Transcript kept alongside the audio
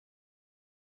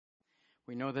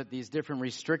We know that these different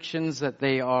restrictions that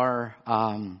they are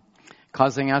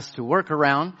causing us to work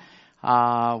around,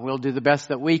 we'll do the best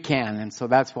that we can. And so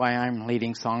that's why I'm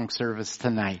leading song service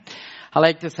tonight. I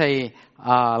like to say,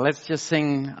 let's just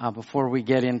sing before we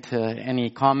get into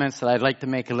any comments that I'd like to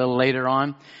make a little later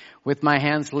on. With my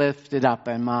hands lifted up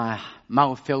and my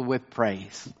mouth filled with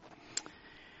praise.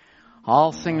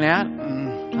 I'll sing that.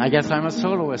 I guess I'm a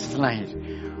soloist tonight.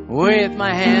 With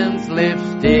my hands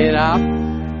lifted up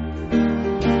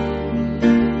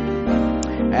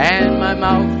and my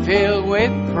mouth filled with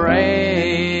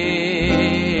praise,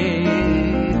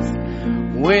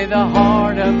 with a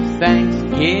heart of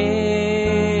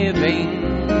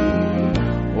thanksgiving,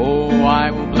 oh,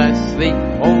 I will bless thee,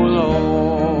 O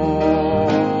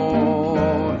Lord.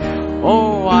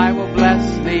 Oh, I will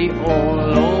bless thee, O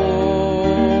Lord.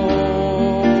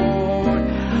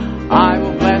 I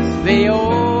will bless thee,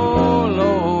 O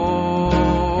Lord,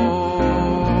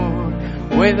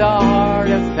 with a heart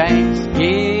of thanksgiving.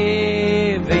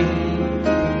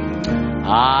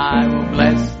 I will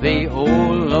bless thee, O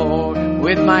Lord,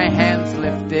 with my hands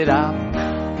lifted up.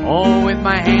 Oh, with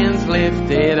my hands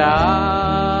lifted up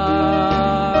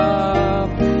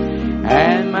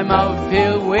and my mouth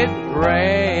filled with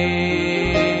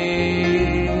praise,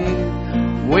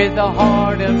 with a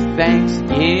heart of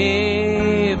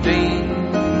thanksgiving,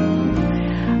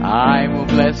 I will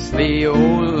bless thee, O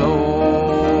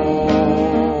Lord.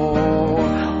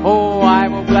 Oh, I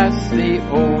will bless thee,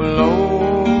 O Lord.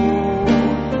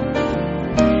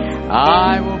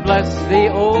 I will bless thee,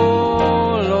 O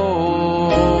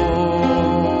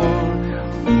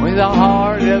Lord, with a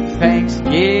heart of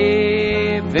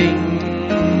thanksgiving.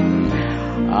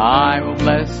 I will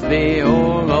bless thee,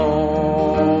 O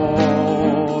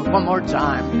Lord. One more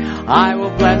time. I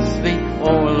will bless thee,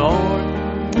 O Lord.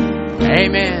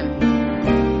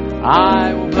 Amen.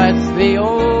 I will bless thee,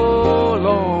 O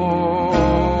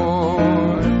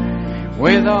Lord,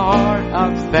 with a heart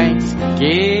of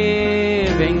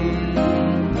thanksgiving.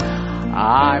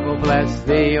 I will bless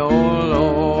thee, O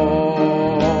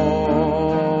Lord.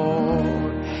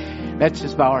 Let's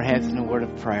just bow our heads in a word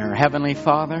of prayer. Heavenly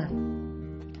Father,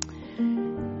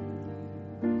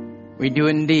 we do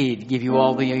indeed give you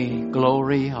all the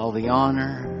glory, all the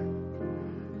honor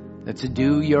that's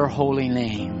due your holy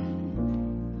name.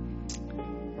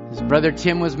 As Brother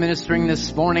Tim was ministering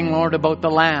this morning, Lord, about the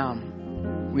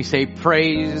Lamb, we say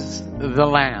praise the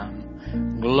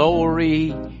Lamb.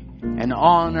 Glory and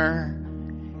honor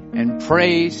and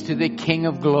praise to the King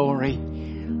of glory,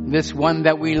 this one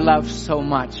that we love so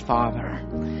much, Father.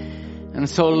 And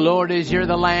so, Lord, as you're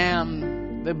the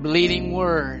Lamb, the bleeding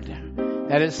Word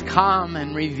that has come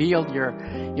and revealed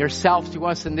yourself to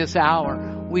us in this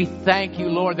hour, we thank you,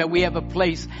 Lord, that we have a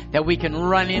place that we can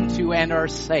run into and are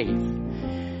safe.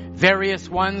 Various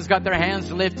ones got their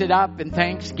hands lifted up in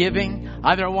thanksgiving.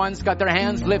 Other ones got their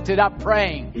hands lifted up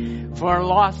praying for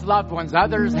lost loved ones.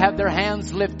 Others have their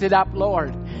hands lifted up,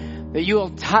 Lord, that you will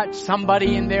touch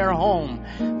somebody in their home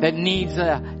that needs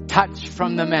a touch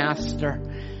from the Master.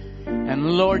 And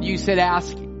Lord, you said,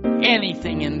 ask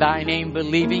anything in thy name,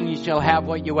 believing you shall have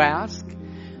what you ask.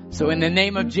 So in the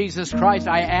name of Jesus Christ,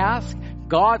 I ask,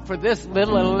 God, for this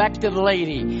little elected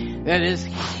lady that is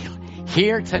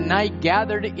here tonight,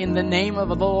 gathered in the name of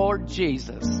the Lord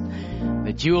Jesus,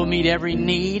 that you will meet every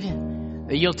need,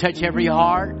 that you'll touch every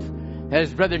heart, that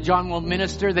as Brother John will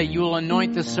minister, that you will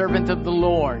anoint the servant of the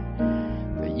Lord,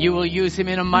 that you will use him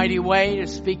in a mighty way to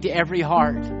speak to every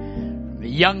heart, from the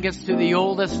youngest to the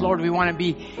oldest. Lord, we want to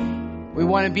be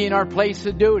in our place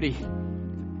of duty,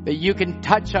 that you can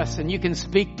touch us and you can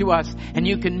speak to us and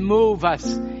you can move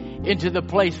us into the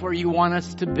place where you want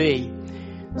us to be.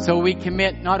 So we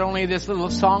commit not only this little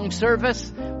song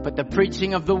service, but the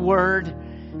preaching of the Word,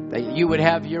 that you would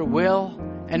have your will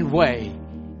and way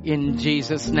in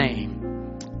Jesus' name.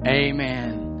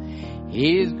 Amen.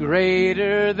 He is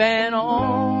greater than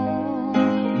all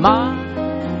my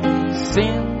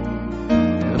sin,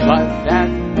 the blood that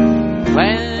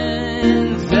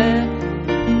cleanseth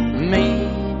me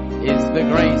is the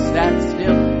grace that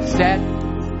still set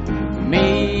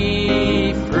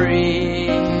me free.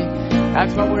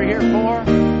 That's what we're here for.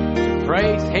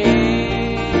 Praise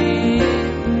Him.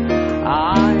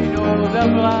 I know the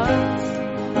blood.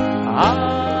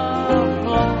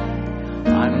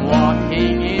 I'm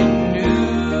walking in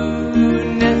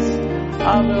newness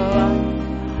of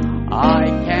love. I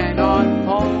cannot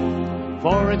fall,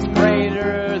 for it's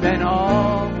greater than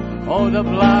all. Oh, the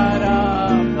blood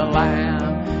of the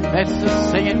Lamb. Let's just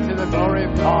sing it to the glory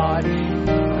of God.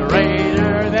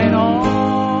 Greater than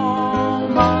all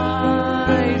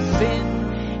my sin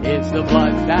is the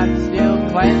blood that still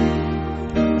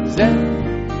cleanses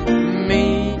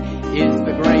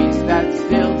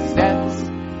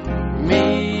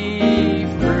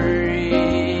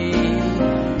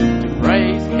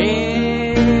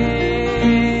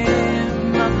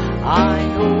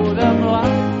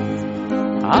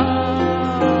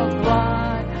of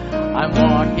blood. I'm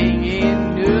walking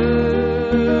in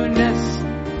newness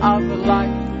of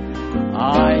life.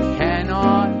 I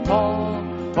cannot fall,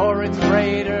 for it's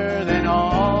greater than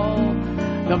all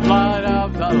the blood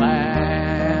of the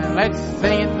Lamb. Let's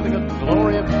sing it to the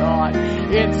glory of God.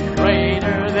 It's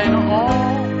greater than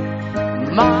all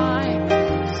my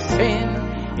sin.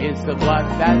 Is the blood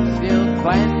that still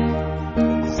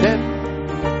cleanseth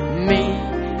me.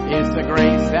 Is the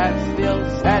grace that still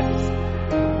sets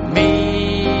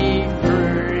me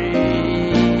free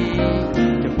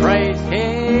to praise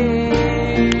Him.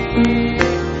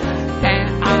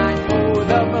 And I know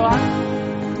the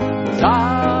blood's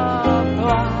of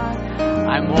blood.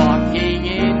 I'm walking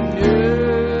in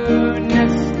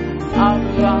newness of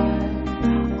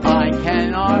life. I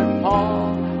cannot fall,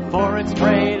 for it's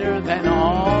greater than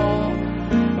all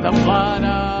the blood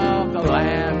of the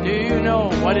Lamb. Do you know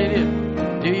what it is?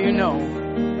 Do you know?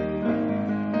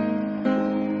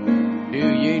 Do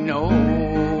you know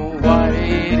what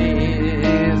it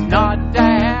is? Not to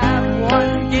have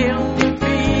one guilty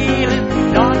feeling,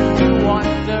 not to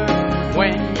wonder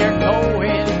when you're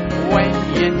going, when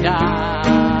you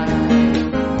die.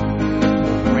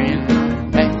 When I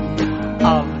think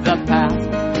of the past,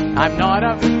 I'm not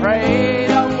afraid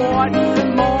of what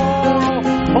tomorrow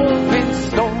holds in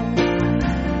store.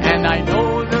 And I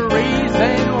know the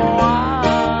reason why.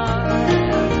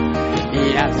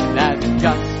 Yes, that's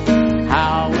just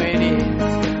how it is.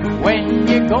 When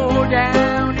you go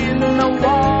down in the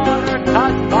water,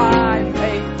 'cause by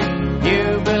faith you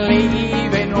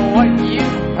believe in what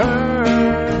you've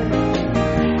heard.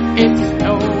 It's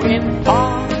no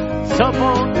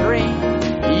impossible dream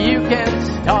you can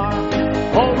start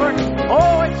over.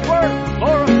 Oh, it's worth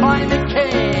glorifying the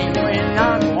King when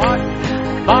I'm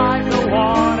washed by the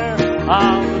water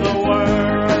of the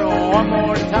Word. One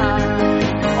more time.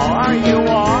 Are you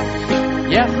washed?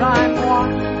 Yes, I'm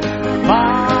washed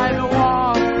by the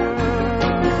water.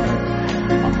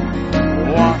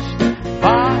 Washed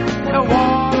by the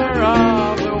water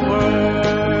of the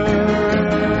Word.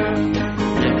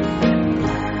 Yeah.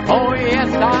 Oh, yes,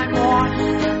 I'm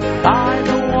washed by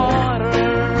the water.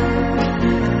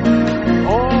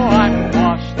 Oh, I'm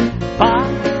washed by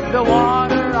the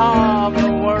water of the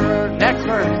Word. Next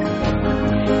verse.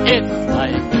 It's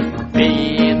like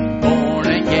being born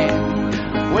again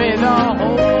with a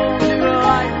whole new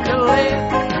life to live,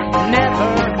 never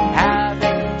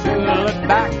having to look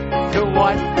back to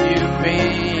what you've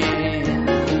been.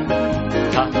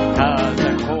 'Cause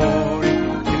according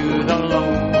to the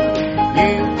Lord,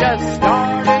 you've just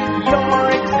started your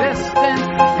existence,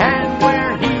 and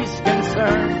where He's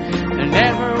concerned, there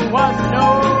never was no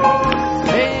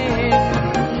sin.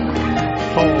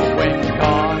 For when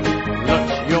God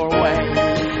looks your way,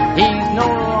 He's no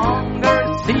longer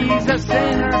sees a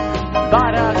sinner,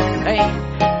 but a saint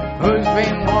who's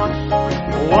been washed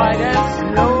white as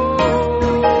snow.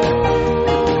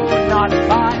 Not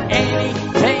by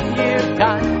anything you've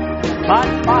done, but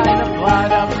by the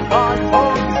blood of God's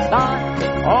own Son.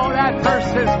 Oh, that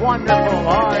verse is wonderful.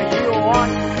 Are you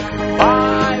washed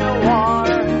by the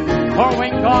water? For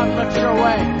when God looks your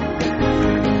way,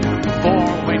 for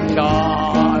when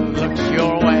God looks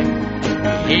your way,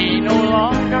 He no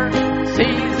longer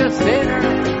sees a sinner,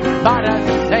 but a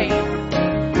saint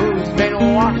who's been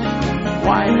washed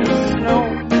white as snow.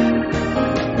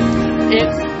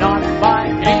 It's not by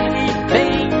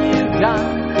anything you've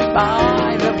done,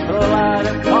 by the blood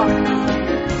of God.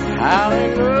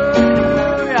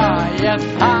 Hallelujah. Yes,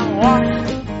 I'm washed.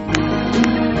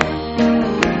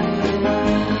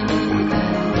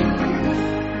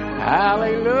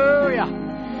 Hallelujah.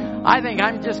 I think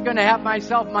I'm just going to have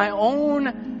myself my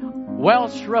own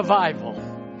Welsh revival.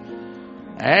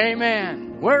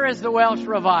 Amen. Where is the Welsh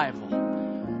revival?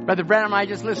 Brother Branham, I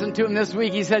just listened to him this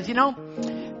week. He says, you know,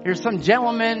 here's some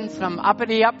gentlemen, some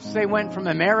uppity-ups. They went from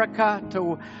America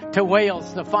to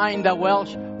Wales to find a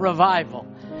Welsh revival.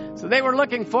 So they were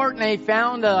looking for it, and they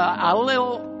found a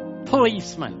little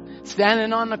policeman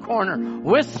standing on the corner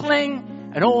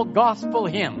whistling an old gospel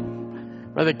hymn.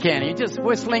 Brother Kenny, just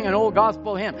whistling an old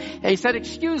gospel hymn. And he said,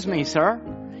 excuse me, sir.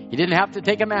 He didn't have to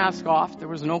take a mask off. There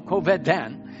was no COVID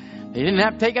then. He didn't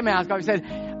have to take a mask off. He said,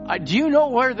 do you know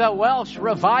where the Welsh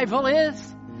revival is?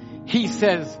 He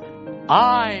says,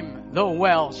 I'm the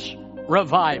Welsh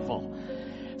revival.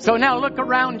 So now look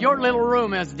around your little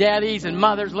room as daddies and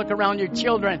mothers look around your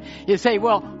children. You say,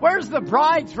 well, where's the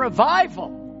bride's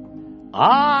revival?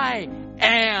 I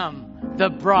am the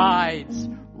bride's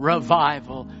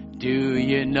revival. Do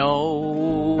you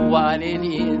know what it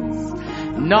is?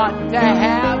 Not to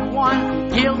have one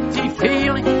guilty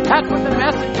feeling. That's what the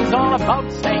message is all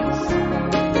about, saints.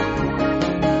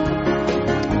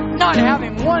 not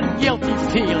having one guilty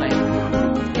feeling.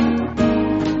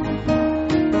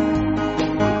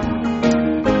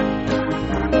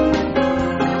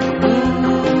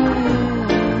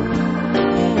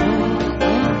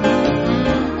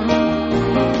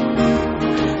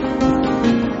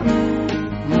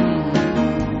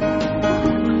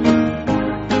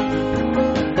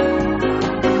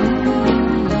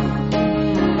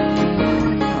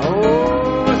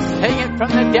 From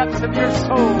the depths of your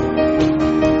soul,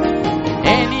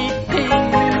 anything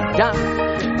you've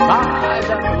done by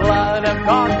the blood of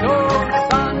God's own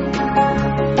Son.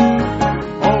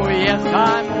 Oh yes,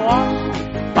 I'm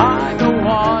washed by the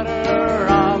water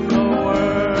of the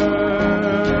Word.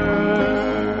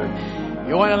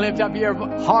 You want to lift up your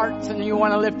hearts and you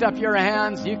want to lift up your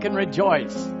hands, you can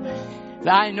rejoice.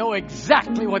 I know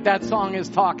exactly what that song is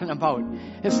talking about.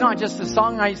 It's not just a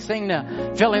song I sing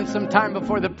to fill in some time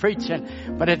before the preaching,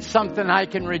 but it's something I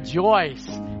can rejoice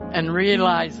in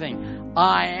realizing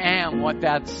I am what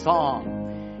that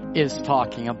song is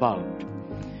talking about.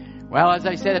 Well, as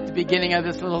I said at the beginning of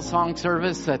this little song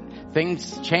service, that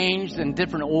things changed in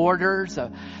different orders.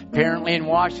 Apparently in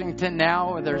Washington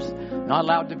now, there's not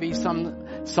allowed to be some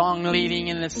song leading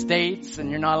in the States, and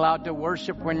you're not allowed to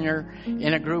worship when you're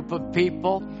in a group of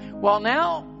people. Well,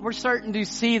 now we're starting to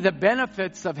see the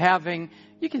benefits of having,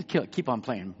 you can keep on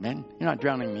playing, man. You're not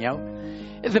drowning me out.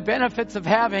 Is the benefits of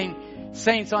having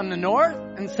saints on the north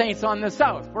and saints on the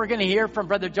south. We're going to hear from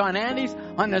Brother John Andes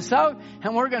on the south,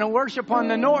 and we're going to worship on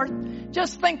the north.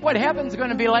 Just think what heaven's going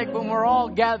to be like when we're all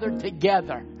gathered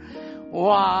together.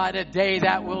 What a day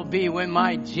that will be when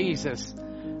my Jesus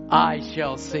I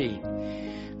shall see.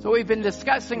 So we've been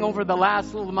discussing over the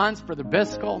last little months, Brother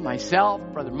Biscoe, myself,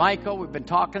 Brother Michael, we've been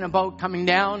talking about coming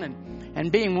down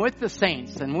and being with the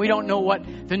saints. And we don't know what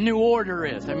the new order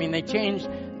is. I mean, they changed.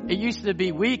 It used to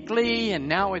be weekly and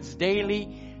now it's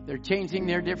daily. They're changing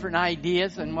their different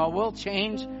ideas. And well, we'll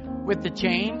change with the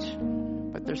change.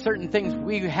 But there's certain things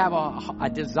we have a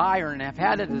desire and have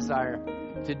had a desire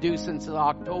to do since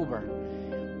October.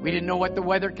 We didn't know what the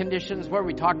weather conditions were.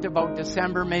 We talked about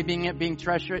December maybe it being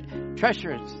treacherous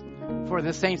for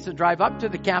the saints to drive up to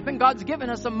the camp. And God's given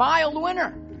us a mild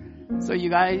winter.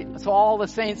 So all the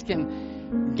saints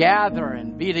can gather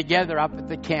and be together up at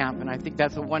the camp. And I think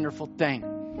that's a wonderful thing.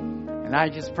 And I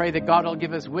just pray that God will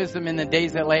give us wisdom in the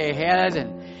days that lay ahead.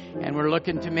 And we're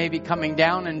looking to maybe coming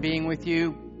down and being with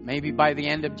you maybe by the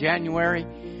end of January.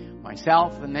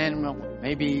 Myself, and then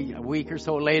maybe a week or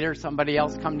so later, somebody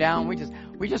else come down.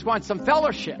 We just want some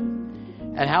fellowship.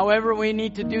 And however we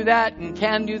need to do that and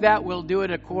can do that, we'll do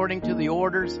it according to the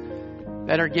orders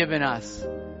that are given us.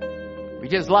 We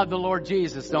just love the Lord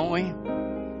Jesus, don't we?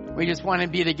 We just want to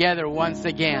be together once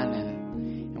again.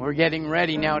 And we're getting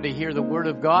ready now to hear the Word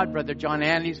of God. Brother John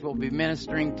Andes will be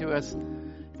ministering to us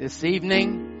this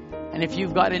evening. And if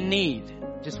you've got a need,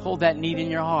 just hold that need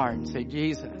in your heart and say,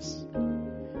 Jesus,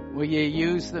 will you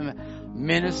use the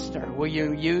minister? Will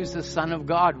you use the Son of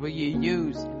God? Will you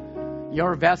use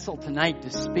your vessel tonight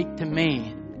to speak to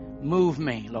me? Move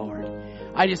me, Lord.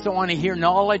 I just don't want to hear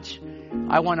knowledge.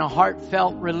 I want a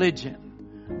heartfelt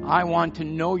religion. I want to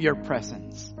know your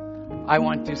presence. I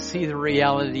want to see the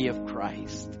reality of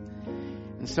Christ.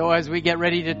 And so as we get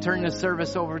ready to turn the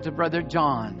service over to Brother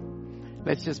John,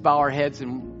 let's just bow our heads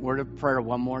in word of prayer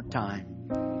one more time.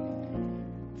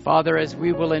 Father, as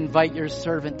we will invite your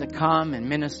servant to come and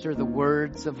minister the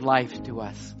words of life to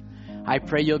us, I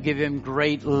pray you'll give him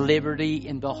great liberty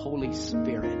in the Holy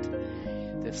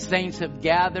Spirit. The saints have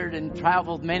gathered and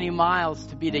traveled many miles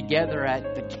to be together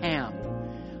at the camp.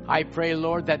 I pray,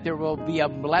 Lord, that there will be a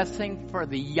blessing for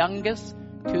the youngest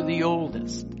to the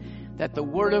oldest, that the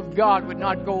Word of God would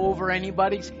not go over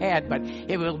anybody's head, but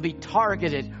it will be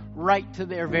targeted right to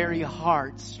their very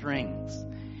heartstrings.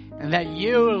 And that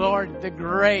you, Lord, the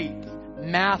great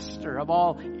master of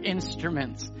all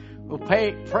instruments, will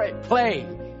play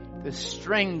the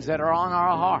strings that are on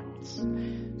our hearts.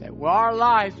 That our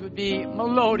lives would be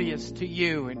melodious to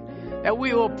you, and that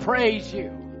we will praise you,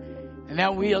 and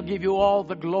that we'll give you all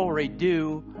the glory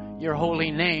due your holy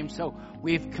name. So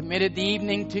we've committed the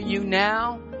evening to you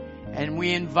now, and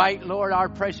we invite, Lord, our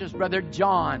precious Brother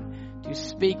John to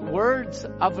speak words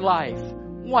of life,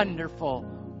 wonderful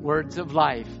words of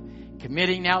life.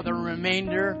 Committing now the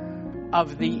remainder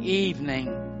of the evening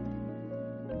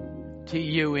to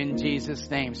you in Jesus'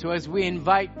 name. So as we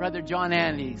invite Brother John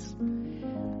Andes,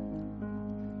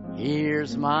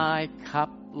 here's my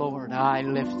cup, Lord, I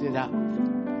lift it up.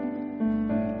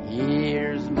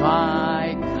 Here's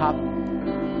my cup.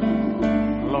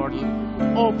 Lord,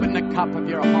 open the cup of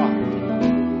your heart.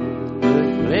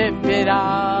 Lift it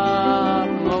up,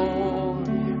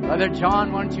 Lord. Brother Brother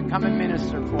John, why don't you come and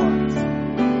minister for us?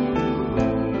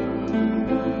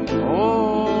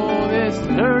 Oh, this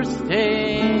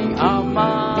thirsting of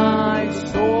my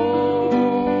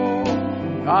soul.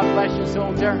 God bless you,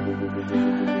 soldier.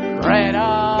 Bread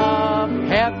of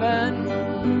heaven,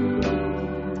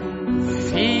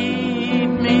 feed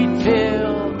me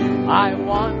till I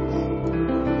want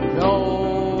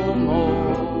no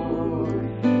more.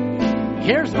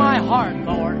 Here's my heart,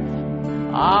 Lord.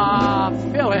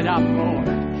 Fill it up, Lord,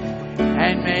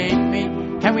 and make me.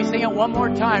 Can we sing it one more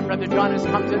time? Brother John has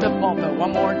come to the pulpit.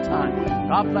 One more time.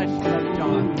 God bless you, Brother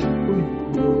John.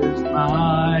 Here's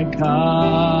my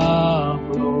cup,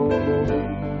 Lord.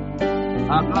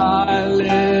 I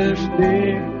lift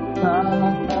it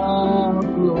up,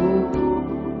 Lord.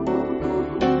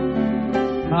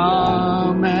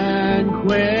 Come and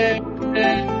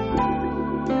quicken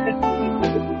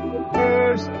the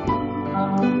thirst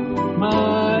of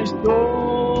my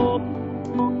soul.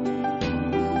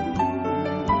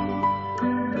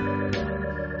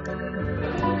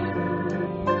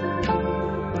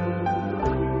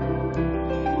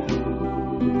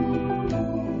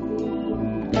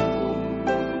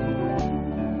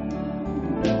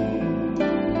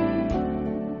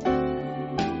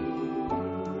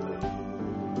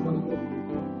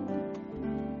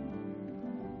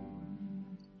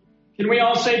 Can we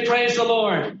all say praise the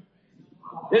Lord?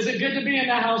 Is it good to be in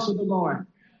the house of the Lord?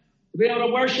 To be able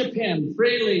to worship Him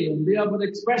freely and be able to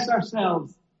express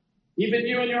ourselves, even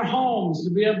you in your homes,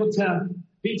 to be able to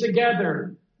be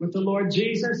together with the Lord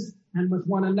Jesus and with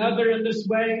one another in this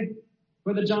way.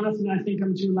 Brother Jonathan, I think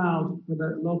I'm too loud for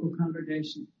the local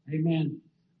congregation. Amen.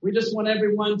 We just want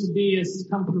everyone to be as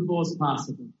comfortable as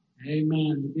possible.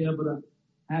 Amen. To be able to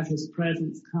have His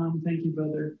presence come. Thank you,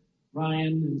 Brother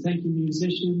Ryan, and thank you,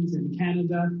 musicians in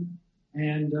Canada.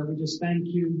 And we just thank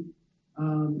you.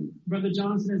 Brother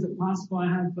Johnson, is it possible I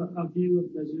have a view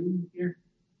of the Zoom here?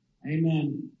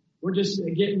 Amen. We're just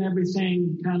getting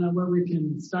everything kind of where we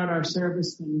can start our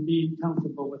service and be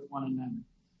comfortable with one another.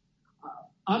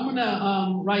 I'm going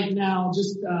to right now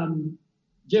just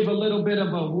give a little bit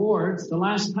of awards. The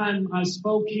last time I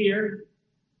spoke here,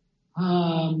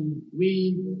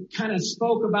 we kind of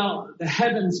spoke about the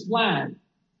heavens flag.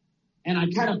 And I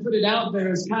kind of put it out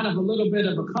there as kind of a little bit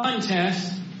of a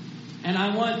contest. And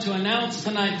I want to announce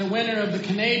tonight the winner of the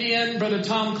Canadian. Brother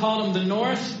Tom called him the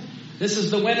North. This is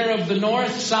the winner of the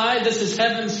North side. This is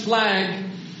Heaven's flag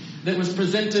that was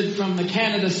presented from the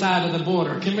Canada side of the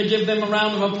border. Can we give them a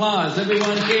round of applause?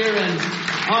 Everyone here and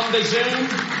on the Zoom.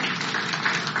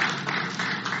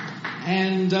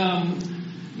 And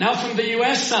now from the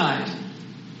U.S. side,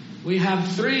 we have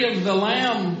 3 of the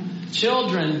Lamb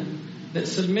children that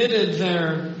submitted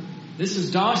this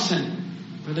is Dawson,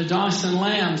 Brother Dawson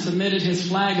Lamb submitted his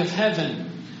flag of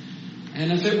heaven.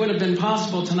 And if it would have been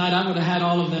possible tonight, I would have had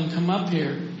all of them come up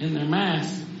here in their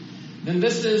mask. Then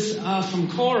this is from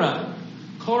Cora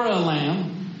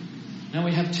Lamb. Now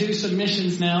we have 2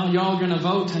 submissions now. Y'all are going to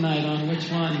vote tonight on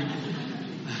which one.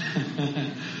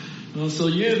 Well, so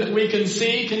you that we can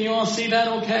see, can you all see that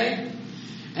okay?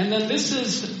 And then this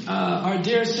is our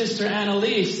dear sister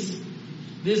Annalise.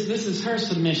 This is her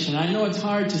submission. I know it's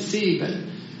hard to see, but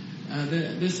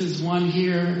this is one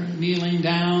here kneeling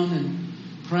down and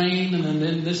praying. And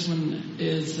then this one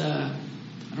is, I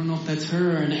don't know if that's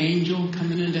her or an angel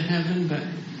coming into heaven, but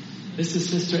this is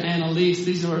Sister Annalise.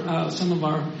 These are some of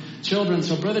our children.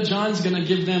 So Brother John's going to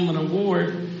give them an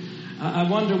award. I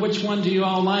wonder which one do you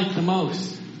all like the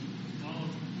most?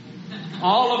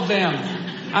 All of them.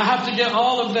 I have to get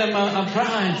all of them a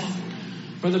prize.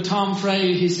 Brother Tom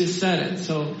Frey, he's just said it.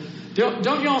 So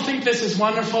don't you all think this is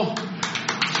wonderful?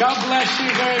 God bless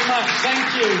you very much.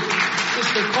 Thank you,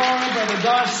 Sister Cora, Brother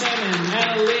Dawson, and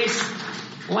Annalise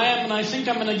Lamb. And I think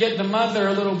I'm going to get the mother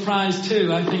a little prize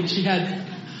too. I think she had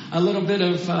a little bit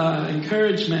of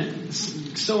encouragement.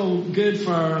 It's so good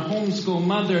for our homeschool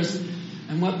mothers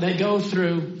and what they go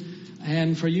through.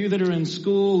 And for you that are in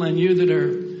school and you that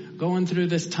are going through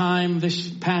this time, this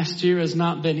past year has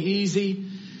not been easy.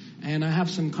 And I have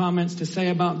some comments to say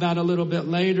about that a little bit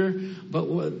later.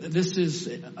 But this is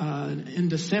in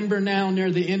December now, near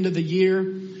the end of the year.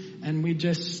 And we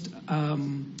just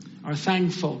are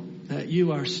thankful that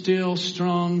you are still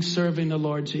strong serving the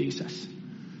Lord Jesus.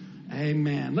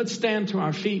 Amen. Let's stand to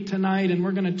our feet tonight. And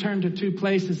we're going to turn to 2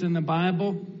 places in the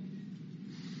Bible.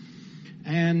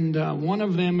 And one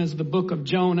of them is the book of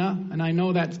Jonah. And I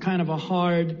know that's kind of a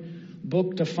hard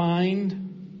book to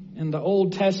find in the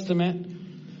Old Testament.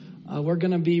 We're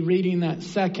going to be reading that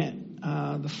second.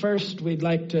 The first we'd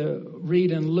like to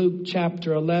read in Luke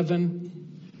chapter 11,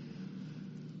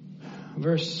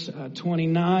 verse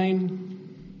 29.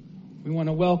 We want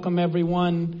to welcome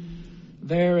everyone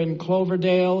there in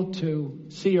Cloverdale to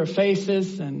see your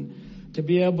faces and to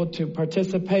be able to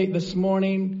participate this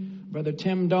morning. Brother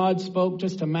Tim Dodd spoke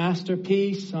just a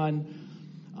masterpiece on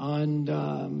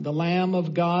the Lamb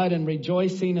of God and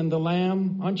rejoicing in the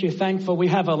Lamb. Aren't you thankful we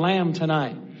have a Lamb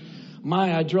tonight?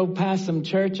 I drove past some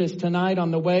churches tonight on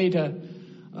the way to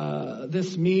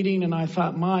this meeting, and I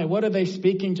thought, what are they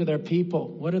speaking to their people?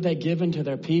 What are they giving to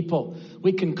their people?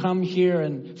 We can come here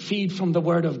and feed from the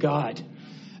Word of God,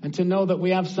 and to know that we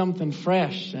have something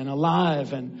fresh and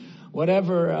alive, and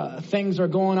whatever things are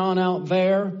going on out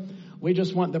there, we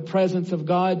just want the presence of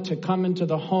God to come into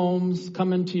the homes,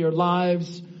 come into your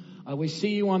lives. We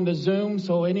see you on the Zoom,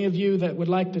 so any of you that would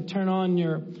like to turn on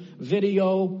your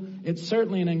video, it's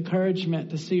certainly an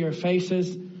encouragement to see your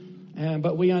faces.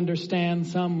 But we understand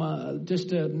some, just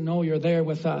to know you're there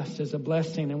with us is a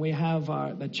blessing. And we have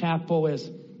the chapel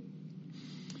is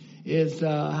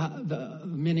the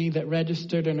many that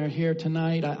registered and are here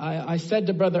tonight. I said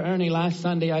to Brother Ernie last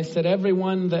Sunday, I said,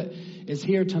 everyone that is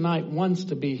here tonight wants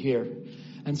to be here.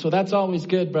 And so that's always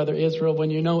good, Brother Israel, when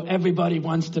you know everybody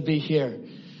wants to be here.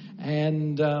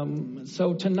 And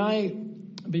so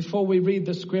tonight, before we read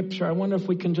the scripture, I wonder if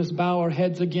we can just bow our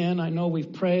heads again. I know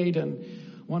we've prayed and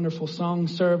wonderful song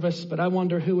service, but I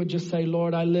wonder who would just say,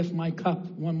 Lord, I lift my cup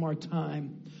one more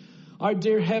time. Our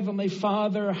dear Heavenly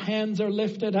Father, our hands are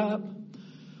lifted up.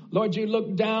 Lord, you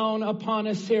look down upon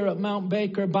us here at Mount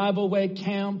Baker Bible Way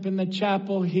Camp in the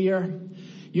chapel here.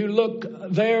 You look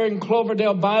there in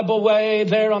Cloverdale Bible Way,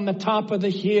 there on the top of the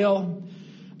hill,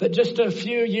 that just a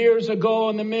few years ago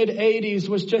in the mid-'80s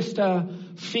was just a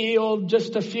field,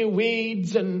 just a few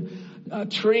weeds and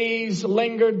trees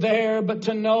lingered there. But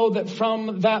to know that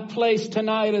from that place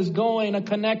tonight is going a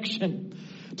connection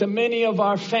to many of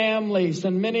our families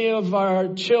and many of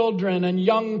our children and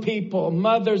young people,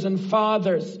 mothers and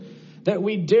fathers that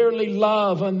we dearly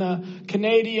love on the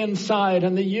Canadian side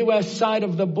and the U.S. side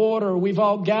of the border. We've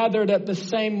all gathered at the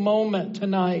same moment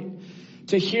tonight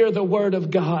to hear the word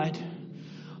of God.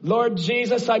 Lord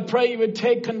Jesus, I pray you would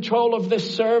take control of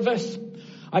this service.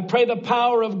 I pray the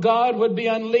power of God would be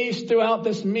unleashed throughout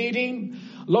this meeting.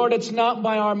 Lord, it's not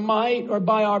by our might or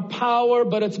by our power,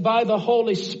 but it's by the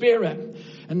Holy Spirit.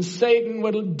 And Satan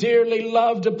would dearly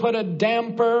love to put a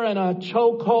damper and a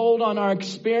chokehold on our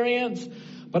experience.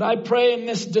 But I pray in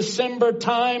this December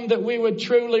time that we would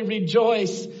truly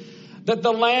rejoice that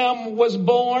the Lamb was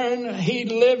born. He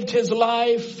lived his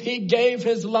life. He gave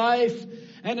his life.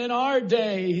 And in our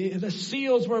day, the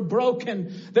seals were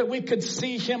broken that we could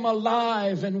see him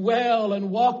alive and well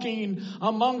and walking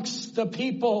amongst the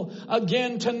people.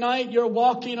 Again, tonight, you're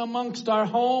walking amongst our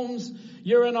homes.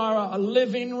 You're in our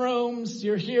living rooms.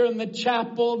 You're here in the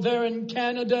chapel. There in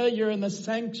Canada, you're in the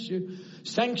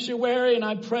sanctuary. And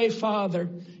I pray, Father,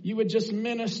 you would just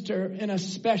minister in a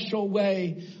special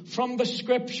way from the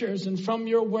scriptures and from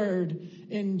your word.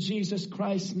 In Jesus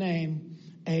Christ's name,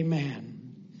 amen.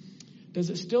 Does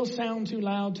it still sound too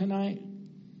loud tonight?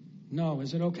 No.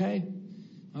 Is it okay?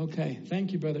 Okay.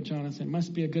 Thank you, Brother Jonathan.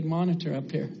 Must be a good monitor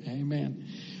up here. Amen.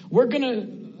 We're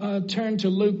going to turn to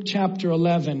Luke chapter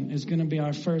 11 is going to be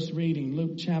our first reading.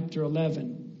 Luke chapter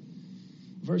 11,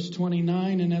 verse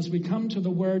 29. And as we come to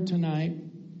the word tonight,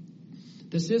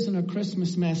 this isn't a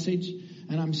Christmas message.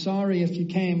 And I'm sorry if you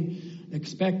came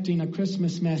expecting a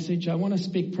Christmas message. I want to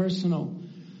speak personal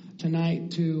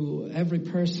tonight to every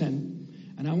person.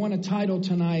 And I want to title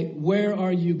tonight, Where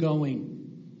Are You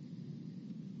Going?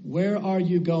 Where are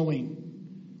you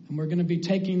going? And we're going to be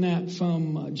taking that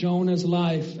from Jonah's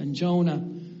life. And Jonah,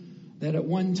 that at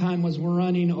one time was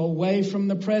running away from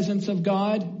the presence of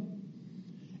God.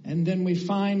 And then we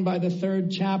find by the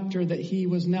 3rd chapter that he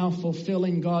was now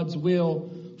fulfilling God's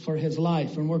will for his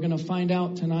life. And we're going to find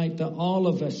out tonight that all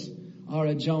of us are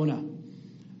a Jonah.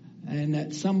 And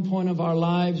at some point of our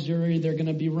lives, you're either going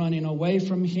to be running away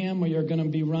from him or you're going to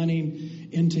be running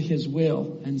into his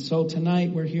will. And so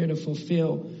tonight we're here to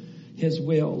fulfill his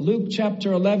will. Luke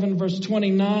chapter 11, verse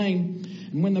 29.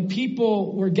 And when the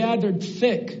people were gathered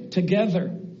thick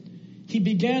together, he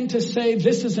began to say,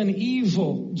 this is an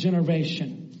evil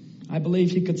generation. I believe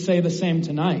he could say the same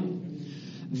tonight.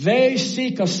 They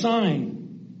seek a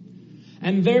sign,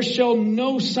 and there shall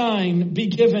no sign be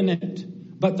given it,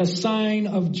 but the sign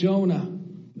of Jonah,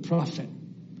 the prophet.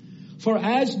 For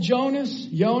as Jonah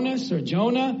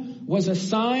was a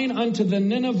sign unto the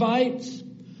Ninevites,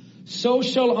 so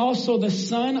shall also the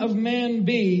Son of Man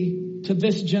be to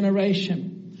this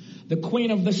generation. The queen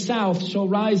of the south shall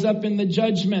rise up in the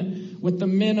judgment with the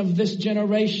men of this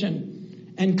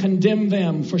generation and condemn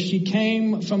them. For she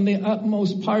came from the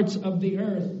utmost parts of the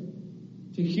earth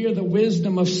to hear the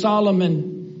wisdom of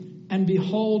Solomon. and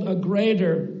behold, a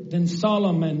greater than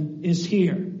Solomon is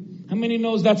here. How many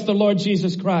knows that's the Lord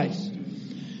Jesus Christ?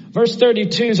 Verse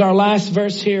 32 is our last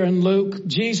verse here in Luke.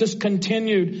 Jesus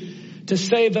continued to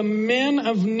say, the men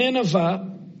of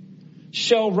Nineveh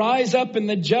shall rise up in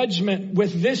the judgment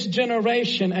with this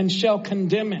generation and shall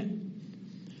condemn it.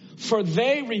 For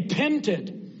they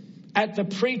repented at the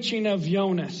preaching of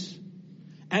Jonas.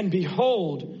 And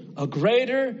behold, a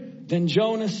greater than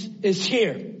Jonas is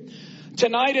here.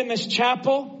 Tonight in this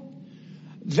chapel,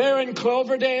 there in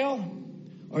Cloverdale,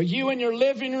 or you in your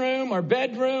living room or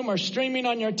bedroom or streaming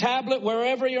on your tablet,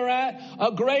 wherever you're at,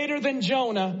 a greater than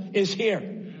Jonah is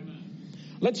here.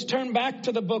 Let's turn back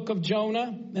to the book of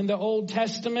Jonah in the Old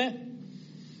Testament.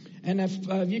 And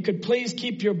if you could please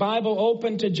keep your Bible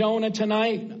open to Jonah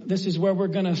tonight. This is where we're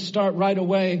going to start right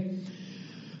away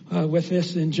with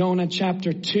this in Jonah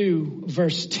chapter 2,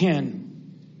 verse 10.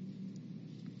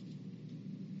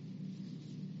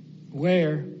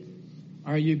 Where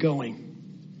are you going?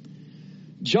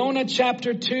 Jonah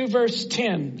chapter 2 verse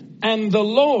 10. And the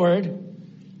Lord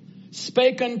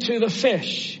spake unto the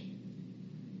fish,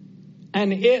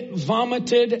 and it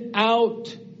vomited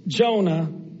out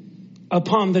Jonah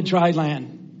upon the dry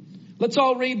land. Let's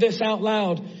all read this out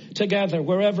loud together,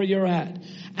 wherever you're at.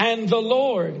 And the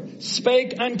Lord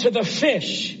spake unto the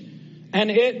fish,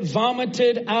 and it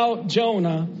vomited out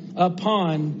Jonah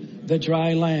upon the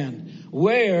dry land.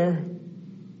 Where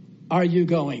are you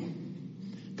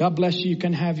going? God bless you. You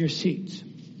can have your seats.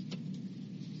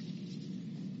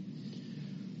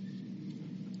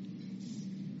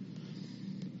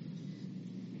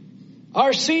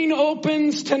 Our scene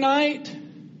opens tonight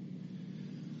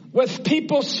with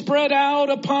people spread out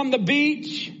upon the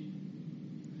beach.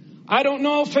 I don't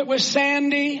know if it was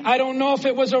sandy. I don't know if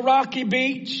it was a rocky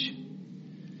beach.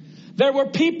 There were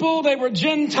people, they were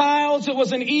Gentiles. It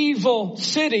was an evil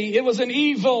city. It was an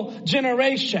evil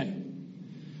generation.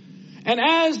 And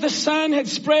as the sun had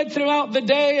spread throughout the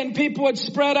day and people had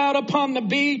spread out upon the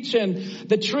beach and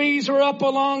the trees were up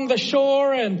along the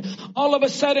shore, and all of a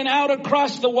sudden out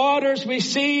across the waters we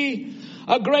see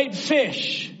a great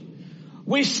fish.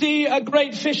 We see a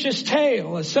great fish's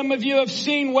tail. Some of you have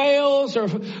seen whales or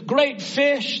great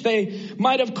fish. They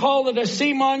might have called it a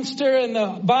sea monster in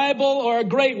the Bible, or a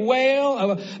great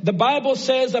whale. The Bible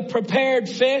says a prepared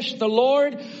fish. The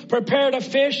Lord prepared a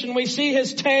fish, and we see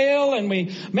his tail, and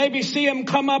we maybe see him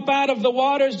come up out of the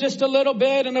waters just a little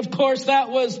bit. And of course that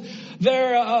was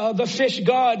the fish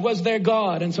god was their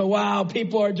god. And so, wow,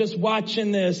 people are just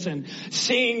watching this and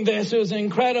seeing this. It was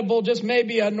incredible, just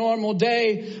maybe a normal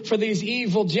day for these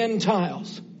evil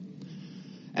Gentiles.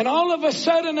 And all of a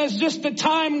sudden, as just the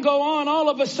time go on, all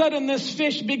of a sudden this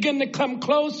fish began to come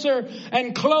closer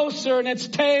and closer, and its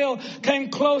tail came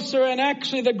closer, and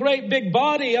actually the great big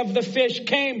body of the fish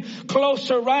came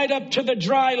closer right up to the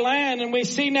dry land. And we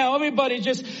see now everybody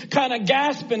just kind of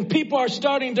gasping. People are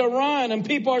starting to run, and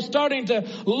people are starting to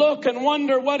look and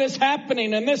wonder what is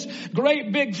happening. And this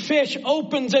great big fish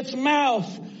opens its mouth,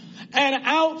 and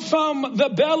out from the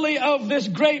belly of this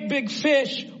great big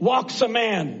fish walks a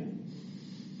man.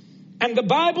 And the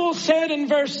Bible said in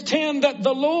verse 10 that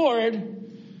the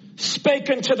Lord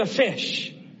spake unto the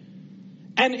fish,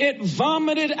 and it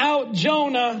vomited out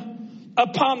Jonah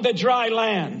upon the dry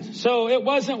land. So it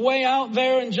wasn't way out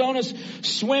there and Jonah's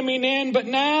swimming in, but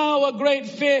now a great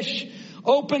fish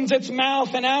opens its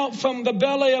mouth, and out from the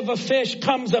belly of a fish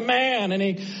comes a man, and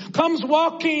he comes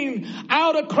walking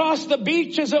out across the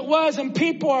beach as it was, and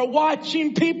people are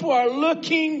watching, people are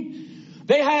looking.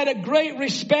 They had a great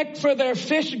respect for their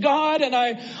fish god, and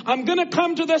I'm going to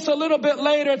come to this a little bit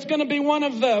later. It's going to be one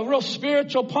of the real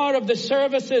spiritual part of the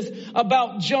services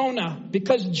about Jonah,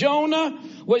 because Jonah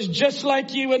was just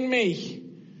like you and me.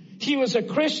 He was a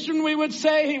Christian, we would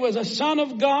say. He was a son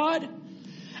of God.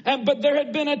 But there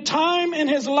had been a time in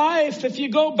his life, if you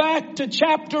go back to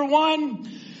chapter 1,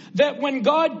 that when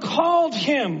God called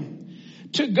him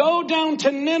to go down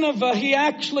to Nineveh, he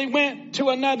actually went to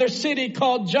another city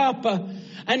called Joppa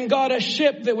and got a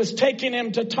ship that was taking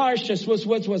him to Tarshish,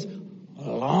 which was a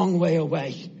long way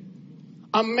away.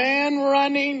 A man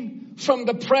running from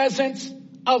the presence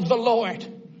of the Lord.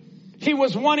 He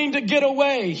was wanting to get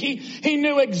away. He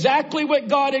knew exactly what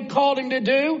God had called him to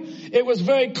do. It was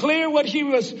very clear what he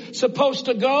was supposed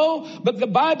to go. But the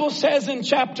Bible says in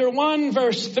chapter 1,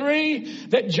 verse 3,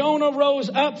 that Jonah rose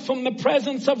up from the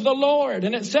presence of the Lord.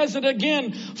 And it says it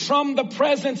again, from the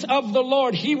presence of the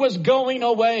Lord. He was going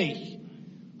away.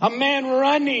 A man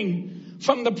running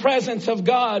from the presence of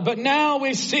God. But now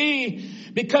we see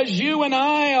Because you and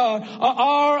I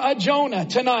are a Jonah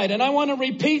tonight. And I want to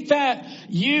repeat that.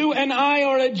 You and I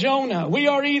are a Jonah. We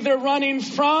are either running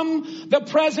from the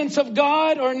presence of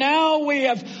God, or now we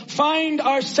have find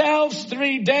ourselves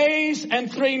 3 days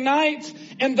and 3 nights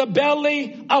in the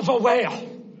belly of a whale.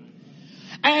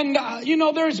 And,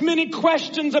 there's many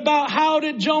questions about how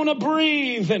did Jonah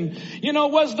breathe? And,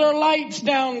 was there lights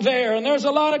down there? And there's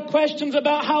a lot of questions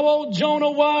about how old Jonah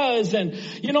was. And,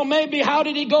 maybe how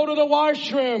did he go to the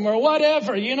washroom or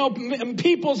whatever?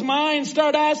 People's minds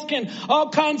start asking all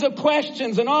kinds of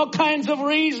questions and all kinds of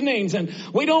reasonings. And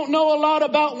we don't know a lot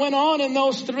about what went on in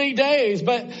those 3 days.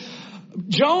 But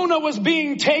Jonah was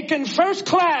being taken first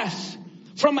class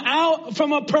from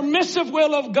a permissive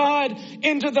will of God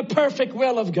into the perfect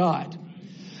will of God.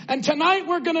 And tonight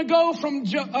we're going to go from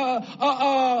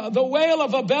the whale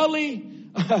of a belly,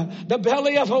 the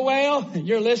belly of a whale.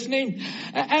 You're listening.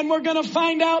 And we're going to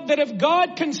find out that if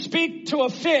God can speak to a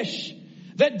fish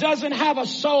that doesn't have a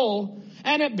soul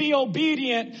and it be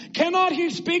obedient, cannot he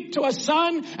speak to a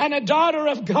son and a daughter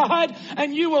of God,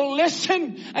 and you will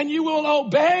listen and you will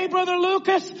obey, Brother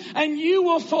Lucas, and you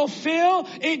will fulfill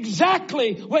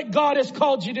exactly what God has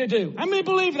called you to do? How many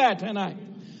believe that tonight?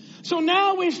 So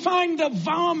now we find the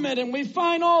vomit and we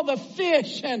find all the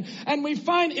fish and we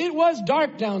find it was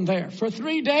dark down there for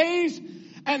 3 days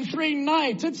and 3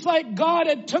 nights. It's like God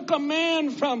had took a man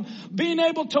from being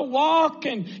able to walk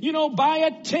and, buy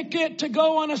a ticket to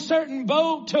go on a certain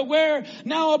boat to where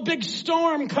now a big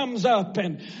storm comes up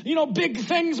and, big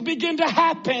things begin to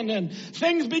happen and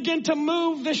things begin to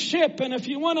move the ship. And if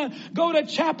you want to go to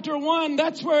chapter 1,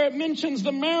 that's where it mentions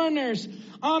the mariners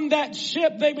on that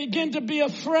ship. They begin to be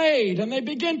afraid and they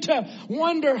begin to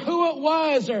wonder who it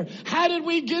was, or how did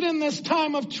we get in this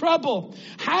time of trouble?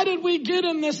 How did we get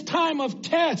in this time of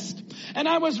test? And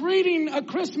I was reading a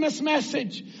Christmas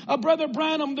message of Brother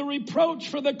Branham, The Reproach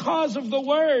for the Cause of the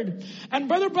Word. And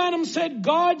Brother Branham said,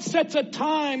 God sets a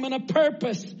time and a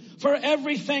purpose for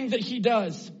everything that he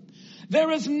does. There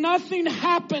is nothing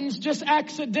happens just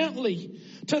accidentally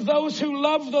to those who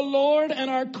love the Lord and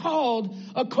are called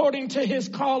according to his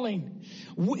calling.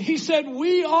 He said,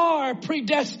 we are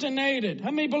predestinated.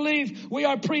 How many believe we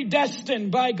are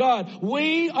predestined by God?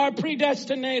 We are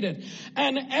predestinated.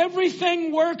 And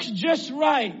everything works just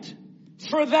right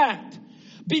for that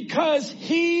because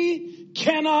he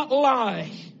cannot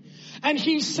lie. And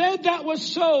he said that was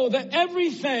so that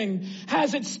everything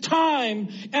has its time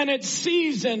and its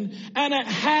season and it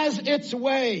has its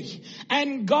way.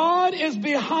 And God is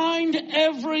behind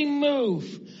every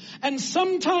move. And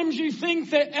sometimes you think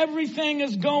that everything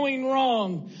is going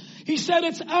wrong. He said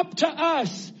it's up to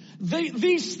us.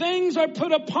 These things are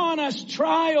put upon us,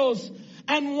 trials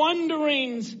and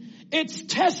wonderings. It's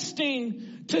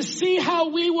testing to see how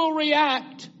we will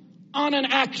react on an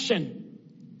action.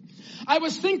 I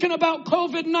was thinking about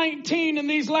COVID-19 in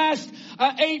these last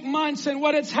 8 months and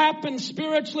what has happened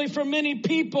spiritually for many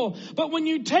people. But when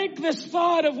you take this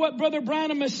thought of what Brother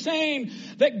Branham is saying,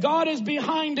 that God is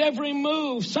behind every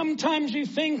move, sometimes you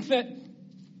think that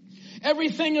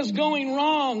everything is going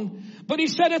wrong. But he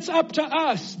said it's up to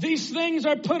us. These things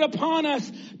are put upon us,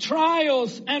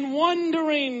 trials and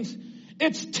wonderings.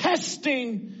 It's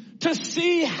testing to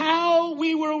see how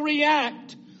we will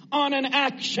react on an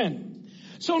action.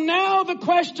 So now the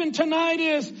question tonight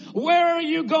is, where are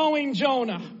you going,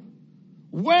 Jonah?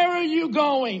 Where are you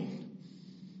going?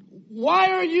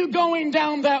 Why are you going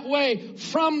down that way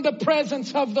from the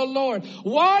presence of the Lord?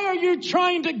 Why are you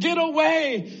trying to get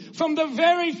away from the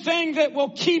very thing that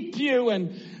will keep you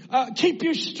and keep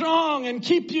you strong and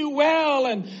keep you well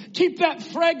and keep that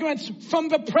fragrance from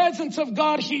the presence of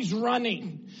God? He's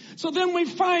running. So then we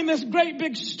find this great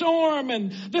big storm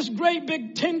and this great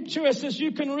big tempestuous, as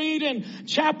you can read in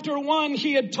chapter 1.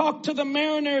 He had talked to the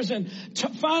mariners and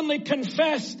finally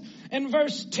confessed in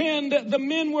verse 10 that the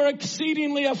men were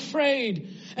exceedingly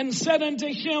afraid and said unto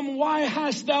him, why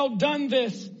hast thou done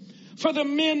this? For the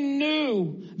men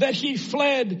knew that he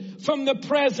fled from the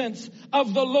presence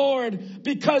of the Lord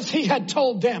because he had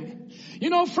told them. You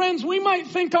know, friends, we might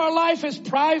think our life is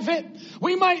private.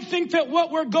 We might think that what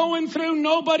we're going through,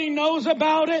 nobody knows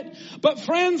about it. But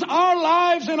friends, our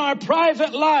lives and our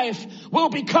private life will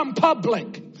become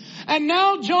public. And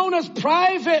now Jonah's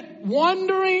private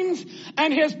wanderings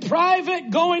and his private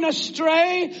going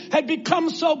astray had become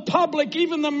so public.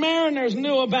 Even the mariners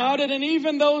knew about it, and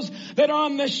even those that are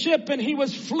on the ship. And he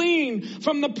was fleeing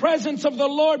from the presence of the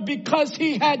Lord because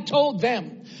he had told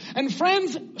them. And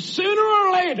friends, sooner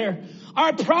or later,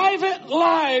 our private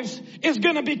lives is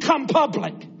going to become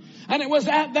public. And it was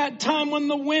at that time when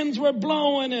the winds were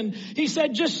blowing, and he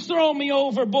said, just throw me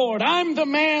overboard. I'm the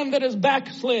man that is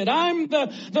backslid. I'm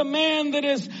the man that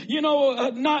is,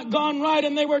 not gone right.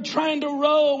 And they were trying to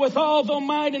row with all their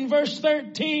might in verse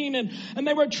 13. And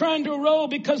they were trying to row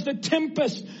because the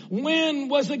tempest wind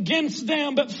was against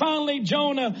them. But finally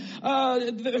Jonah,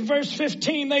 verse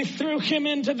 15, they threw him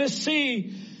into the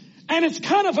sea. And it's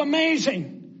kind of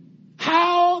amazing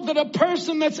how that a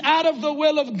person that's out of the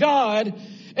will of God,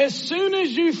 as soon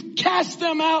as you cast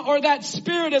them out, or that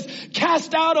spirit is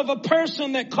cast out of a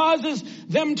person that causes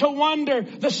them to wander,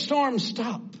 the storms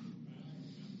stop.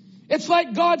 It's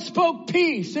like God spoke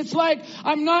peace. It's like,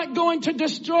 I'm not going to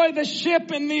destroy the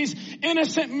ship and these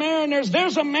innocent mariners.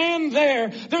 There's a man there.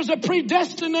 There's a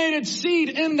predestinated seed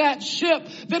in that ship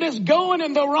that is going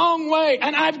in the wrong way,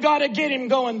 and I've got to get him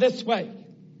going this way.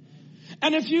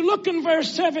 And if you look in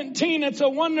verse 17, it's a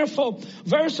wonderful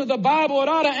verse of the Bible. It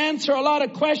ought to answer a lot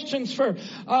of questions for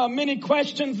many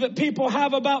questions that people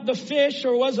have about the fish.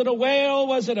 Or was it a whale?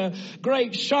 Was it a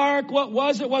great shark? What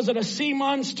was it? Was it a sea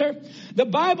monster? The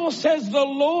Bible says the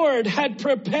Lord had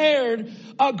prepared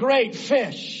a great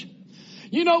fish.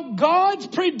 God's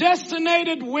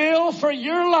predestinated will for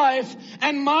your life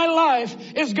and my life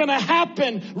is going to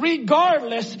happen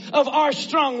regardless of our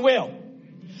strong will.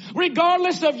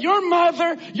 Regardless of your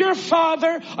mother, your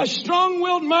father, a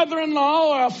strong-willed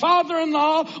mother-in-law or a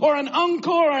father-in-law or an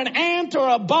uncle or an aunt or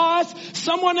a boss,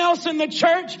 someone else in the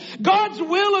church, God's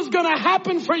will is going to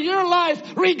happen for your life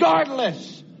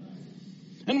regardless.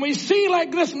 And we see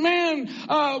like this man,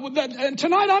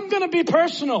 tonight I'm going to be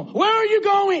personal. Where are you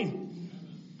going?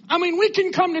 I mean, we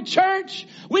can come to church.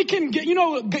 We can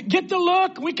get the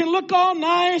look. We can look all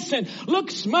nice and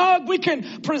look smug. We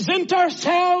can present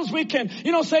ourselves. We can,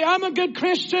 say I'm a good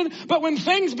Christian. But when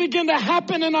things begin to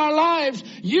happen in our lives,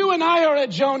 you and I are a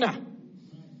Jonah.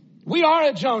 We are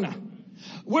a Jonah.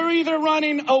 We're either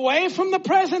running away from the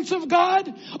presence of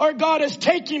God, or God is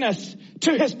taking us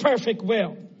to his perfect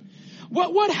will.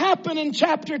 What happened in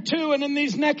chapter 2 and in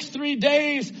these next 3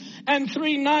 days and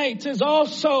 3 nights is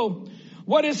also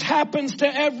what happens to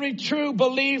every true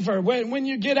believer when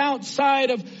you get outside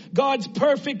of God's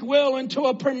perfect will into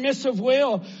a permissive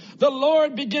will. The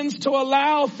Lord begins to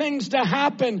allow things to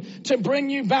happen to bring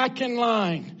you back in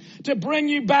line, to bring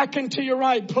you back into your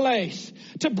right place,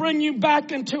 to bring you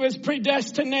back into his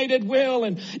predestinated will.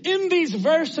 And in these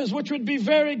verses, which would be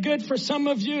very good for some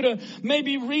of you to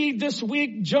maybe read this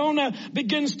week, Jonah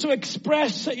begins to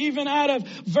express even out of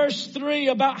verse 3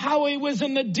 about how he was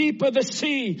in the deep of the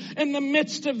sea, in the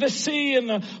midst of the sea, and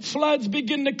the floods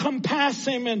begin to compass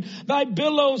him, and thy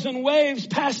billows and waves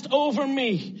passed over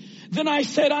me. Then I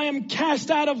said, I am cast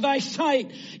out of thy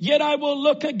sight, yet I will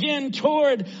look again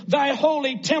toward thy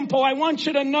holy temple. I want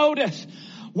you to notice,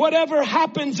 whatever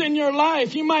happens in your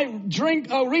life, you might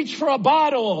reach for a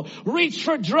bottle, reach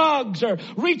for drugs, or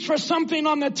reach for something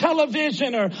on the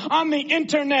television or on the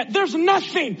internet. There's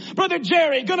nothing, Brother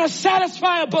Jerry, going to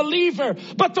satisfy a believer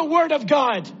but the Word of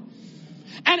God.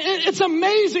 And it's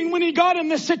amazing when he got in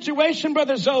this situation,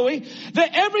 Brother Zoe,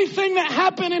 that everything that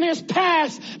happened in his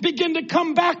past began to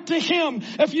come back to him.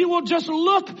 If you will just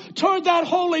look toward that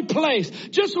holy place,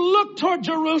 just look toward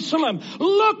Jerusalem,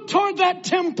 look toward that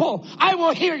temple, I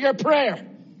will hear your prayer.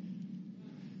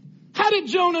 How did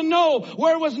Jonah know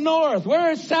where was north,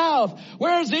 where is south,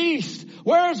 where is east,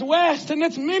 where is west? And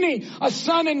it's many a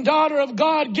son and daughter of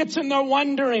God gets in their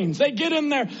wanderings. They get in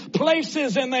their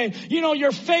places and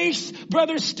your face,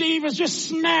 Brother Steve, is just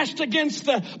smashed against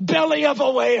the belly of a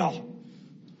whale.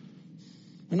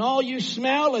 And all you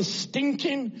smell is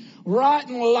stinking,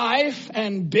 rotten life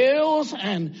and bills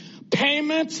and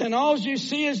payments, and all you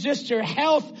see is just your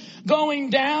health going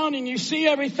down, and you see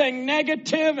everything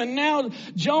negative. And now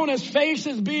Jonah's face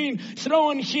is being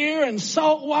thrown here, and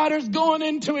salt water's going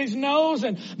into his nose,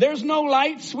 and there's no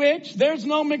light switch, there's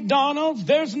no McDonald's,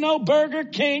 there's no Burger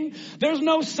King, there's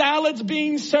no salads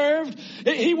being served.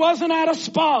 He wasn't at a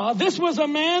spa. This was a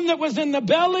man that was in the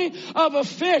belly of a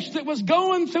fish that was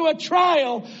going through a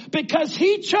trial because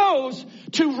he chose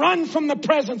to run from the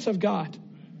presence of God.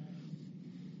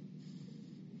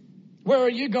 Where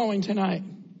are you going tonight?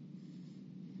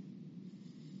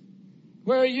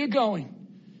 Where are you going?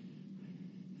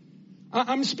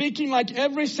 I'm speaking like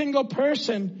every single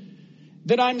person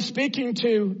that I'm speaking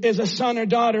to is a son or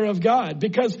daughter of God,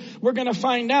 because we're going to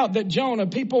find out that Jonah,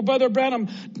 Brother Branham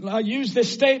used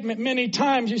this statement many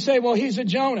times. You say, well, he's a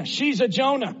Jonah. She's a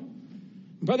Jonah.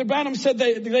 Brother Branham said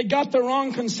they got the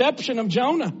wrong conception of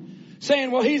Jonah, saying,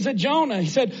 well, he's a Jonah. He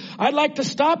said, I'd like to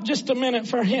stop just a minute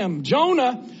for him.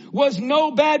 Jonah was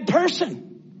no bad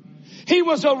person. He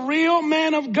was a real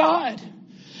man of God.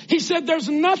 He said there's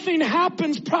nothing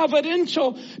happens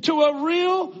providential to a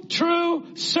real,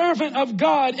 true servant of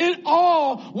God. It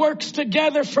all works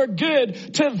together for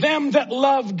good to them that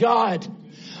love God.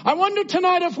 I wonder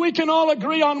tonight if we can all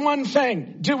agree on one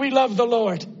thing. Do we love the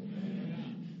Lord?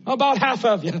 About half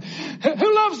of you.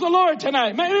 Who loves the Lord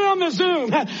tonight? Maybe on the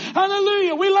Zoom.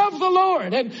 Hallelujah. We love the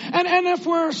Lord. And if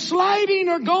we're sliding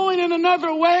or going in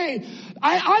another way,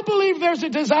 I believe there's a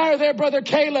desire there, Brother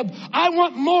Caleb. I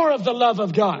want more of the love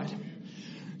of God.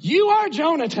 You are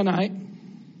Jonah tonight.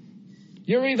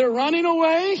 You're either running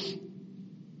away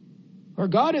or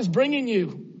God is bringing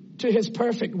you to his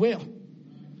perfect will.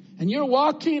 And you're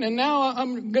walking, and now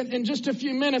in just a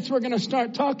few minutes, we're going to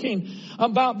start talking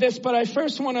about this. But I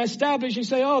first want to establish, you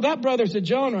say, oh, that brother's a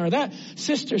Jonah, or that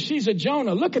sister, she's a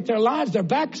Jonah. Look at their lives. They're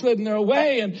backslidden, they're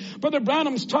away. And Brother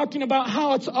Branham's talking about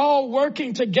how it's all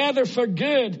working together for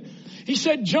good. He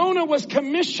said Jonah was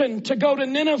commissioned to go to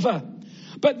Nineveh.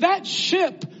 But that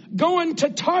ship going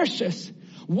to Tarshish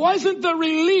wasn't the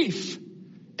relief.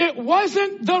 It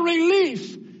wasn't the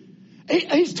relief.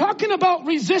 He's talking about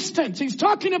resistance. He's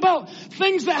talking about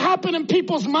things that happen in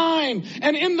people's mind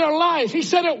and in their life. He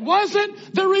said it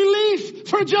wasn't the relief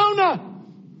for Jonah.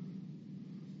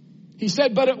 He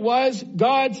said, but it was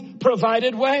God's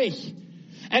provided way.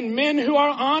 And men who are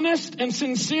honest and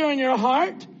sincere in your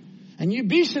heart, and you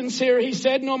be sincere, he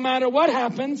said, no matter what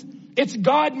happens, it's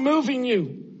God moving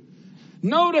you.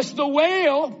 Notice the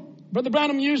whale. Brother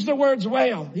Branham used the words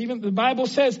whale. Even the Bible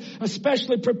says,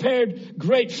 especially prepared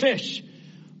great fish.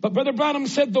 But Brother Branham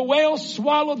said the whale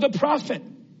swallowed the prophet.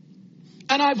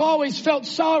 And I've always felt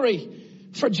sorry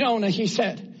for Jonah, he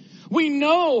said. We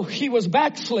know he was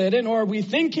backslidden, or we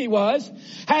think he was.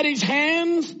 Had his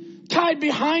hands tied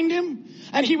behind him.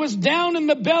 And he was down in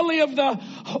the belly of the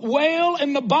whale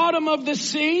in the bottom of the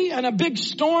sea, and a big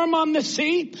storm on the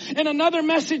sea. In another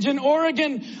message in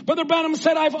Oregon, Brother Branham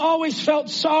said, I've always felt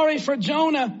sorry for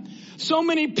Jonah. So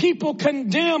many people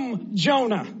condemn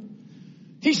Jonah.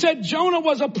 He said Jonah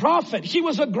was a prophet. He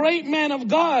was a great man of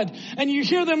God. And you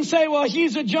hear them say, well,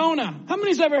 he's a Jonah. How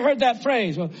many's ever heard that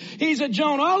phrase? Well, he's a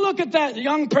Jonah. Oh, look at that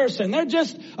young person. They're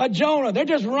just a Jonah. They're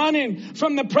just running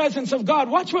from the presence of God.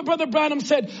 Watch what Brother Branham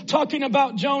said talking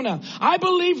about Jonah. I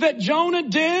believe that Jonah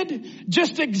did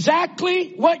just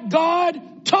exactly what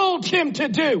God told him to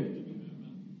do.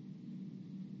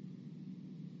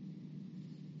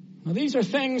 Now, these are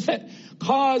things that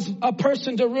cause a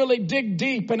person to really dig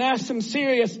deep and ask some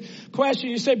serious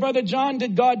questions. You say, Brother John,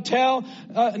 did God tell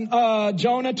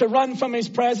Jonah to run from his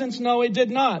presence? No, he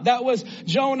did not. That was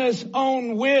Jonah's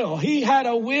own will. He had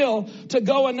a will to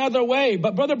go another way.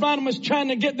 But Brother Branham was trying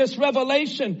to get this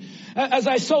revelation. As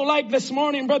I so like this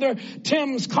morning, Brother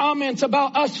Tim's comments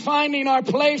about us finding our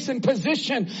place and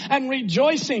position and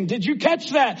rejoicing. Did you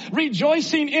catch that?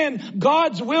 Rejoicing in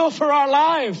God's will for our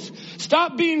lives.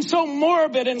 Stop being so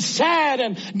morbid and sad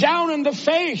and down in the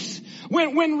face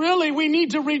when really we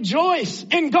need to rejoice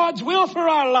in God's will for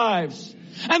our lives.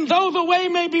 And though the way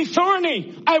may be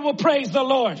thorny, I will praise the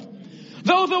Lord.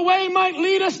 Though the way might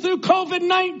lead us through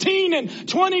COVID-19 and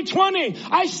 2020,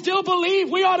 I still believe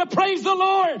we ought to praise the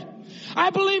Lord. I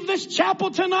believe this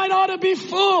chapel tonight ought to be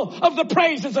full of the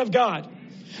praises of God.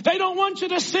 They don't want you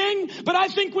to sing, but I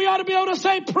think we ought to be able to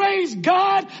say, praise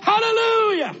God,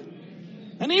 hallelujah.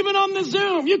 And even on the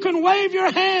Zoom, you can wave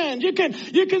your hand. You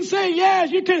can say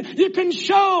yes. You can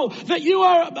show that you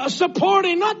are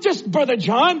supporting not just Brother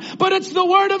John, but it's the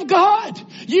Word of God.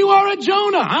 You are a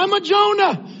Jonah. I'm a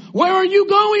Jonah. Where are you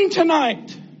going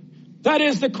tonight? That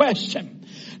is the question.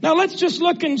 Now let's just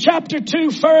look in chapter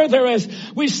 2 further, as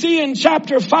we see in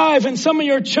chapter 5, and some of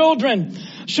your children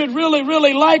should really,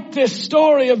 really like this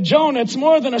story of Jonah. It's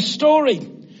more than a story,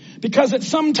 because at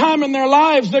some time in their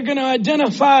lives they're going to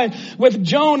identify with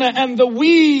Jonah, and the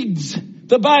weeds,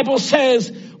 the Bible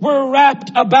says, were wrapped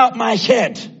about my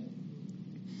head.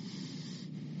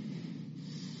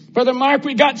 Brother Mark,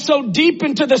 we got so deep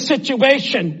into the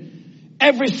situation,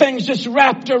 everything's just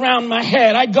wrapped around my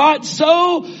head. I got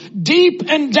so deep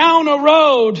and down a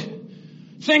road.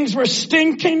 Things were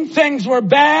stinking. Things were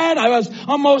bad. I was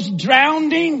almost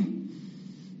drowning.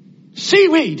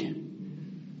 Seaweed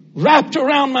wrapped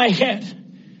around my head.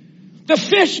 The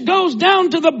fish goes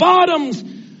down to the bottoms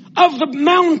of the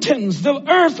mountains. The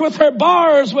earth with her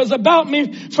bars was about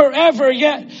me forever.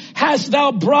 Yet hast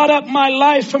thou brought up my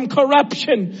life from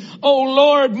corruption. O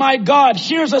Lord, my God.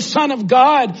 Here's a son of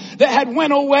God that had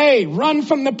went away, run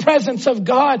from the presence of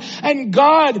God. And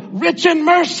God, rich in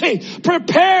mercy,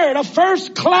 prepared a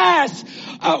first class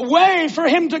way for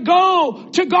him to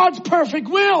go to God's perfect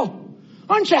will.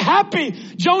 Aren't you happy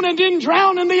Jonah didn't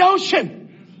drown in the ocean?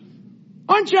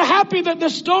 Aren't you happy that the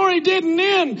story didn't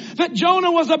end? That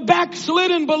Jonah was a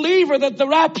backslidden believer, that the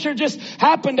rapture just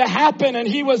happened to happen and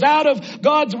he was out of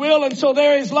God's will and so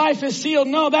there his life is sealed.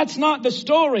 No, that's not the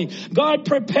story. God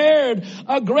prepared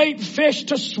a great fish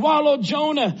to swallow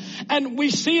Jonah. And we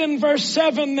see in verse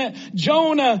 7 that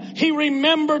Jonah, he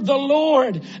remembered the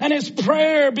Lord and his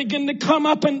prayer began to come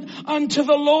up unto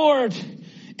the Lord.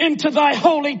 Into thy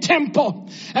holy temple.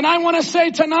 And I want to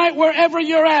say tonight, wherever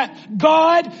you're at,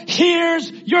 God hears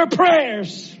your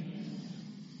prayers.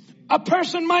 A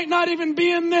person might not even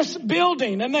be in this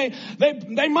building and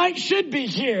they should be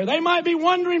here. They might be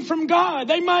wandering from God.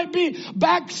 They might be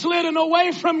backslidden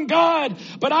away from God.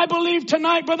 But I believe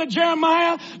tonight, Brother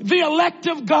Jeremiah, the elect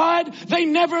of God, they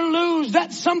never lose.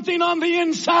 That's something on the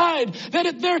inside, that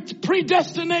at their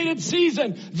predestinated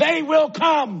season, they will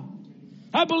come.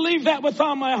 I believe that with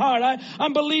all my heart.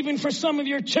 I'm believing for some of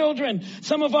your children,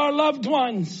 some of our loved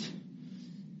ones.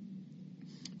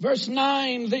 Verse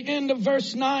 9, the end of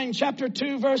verse 9, chapter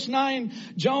 2, verse 9,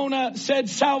 Jonah said,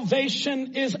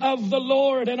 salvation is of the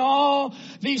Lord. And all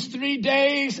these 3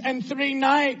 days and 3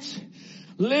 nights,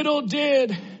 little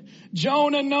did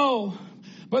Jonah know.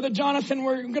 Brother Jonathan,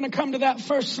 we're going to come to that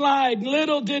first slide.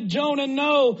 Little did Jonah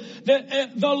know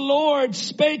that the Lord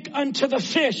spake unto the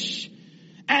fish,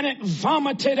 and it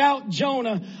vomited out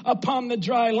Jonah upon the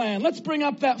dry land. Let's bring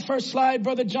up that first slide,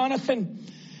 Brother Jonathan.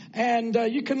 And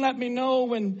you can let me know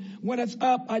when it's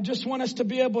up. I just want us to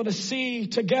be able to see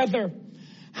together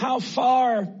how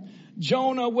far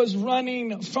Jonah was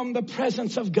running from the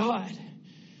presence of God.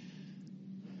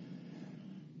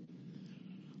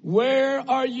 Where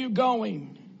are you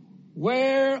going?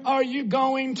 Where are you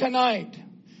going tonight?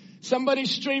 Somebody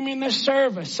streaming this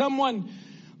service. Someone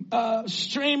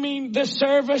streaming this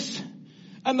service,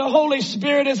 and the Holy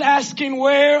Spirit is asking,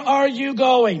 where are you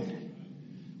going?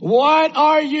 What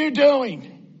are you doing?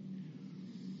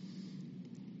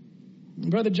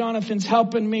 Brother Jonathan's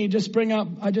helping me just bring up,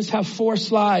 I just have 4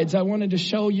 slides. I wanted to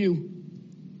show you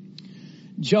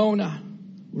Jonah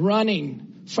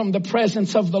running from the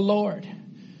presence of the Lord.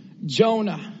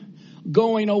 Jonah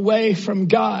going away from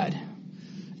God.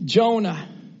 Jonah,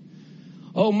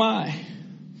 oh my.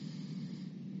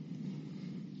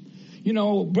 You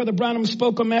know, Brother Branham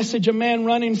spoke a message, a man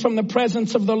running from the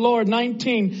presence of the Lord,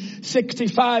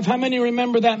 1965. How many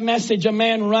remember that message, a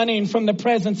man running from the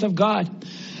presence of God?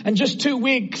 And just 2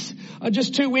 weeks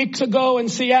ago in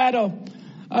Seattle,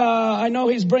 I know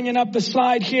he's bringing up the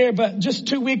slide here, but just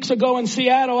 2 weeks ago in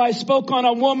Seattle, I spoke on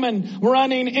a woman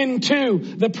running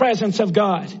into the presence of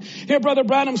God. Here, Brother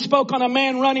Branham spoke on a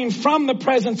man running from the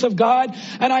presence of God,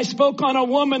 and I spoke on a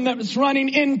woman that was running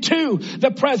into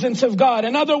the presence of God.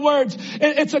 In other words,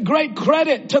 it's a great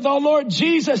credit to the Lord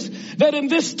Jesus that in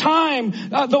this time,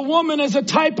 the woman is a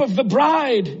type of the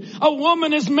bride. A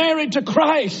woman is married to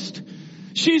Christ.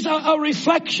 She's a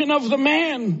reflection of the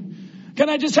man. Can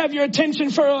I just have your attention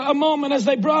for a moment as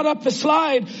they brought up the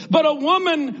slide? But a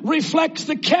woman reflects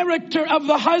the character of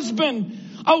the husband.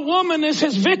 A woman is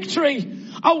his victory.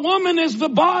 A woman is the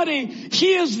body.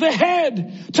 He is the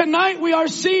head. Tonight we are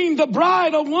seeing the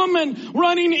bride, a woman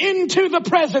running into the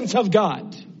presence of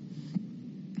God.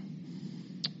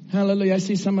 Hallelujah. I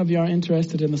see some of you are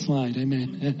interested in the slide.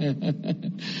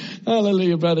 Amen.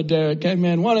 Hallelujah, Brother Derek.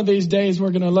 Amen. One of these days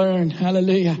we're going to learn.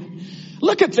 Hallelujah.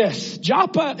 Look at this.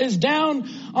 Joppa is down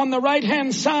on the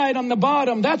right-hand side on the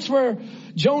bottom. That's where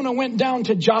Jonah went down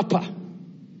to Joppa.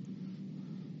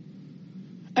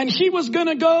 And he was going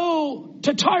to go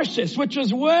to Tarshish, which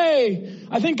was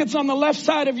I think it's on the left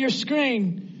side of your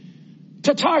screen,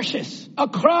 to Tarshish,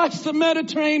 across the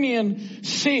Mediterranean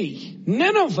Sea.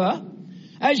 Nineveh,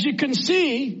 as you can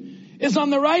see, is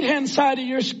on the right-hand side of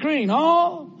your screen.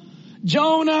 All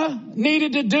Jonah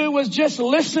needed to do was just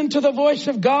listen to the voice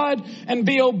of God and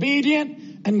be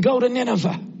obedient and go to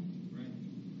Nineveh.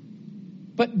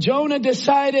 But Jonah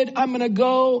decided, I'm going to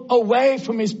go away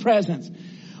from his presence.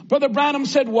 Brother Branham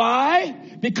said,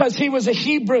 why? Because he was a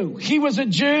Hebrew. He was a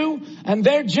Jew, and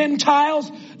they're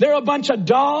Gentiles. They're a bunch of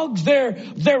dogs. They're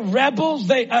rebels.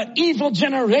 An evil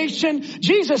generation.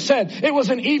 Jesus said it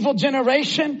was an evil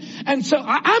generation. And so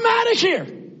I'm out of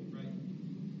here.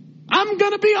 I'm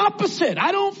going to be opposite.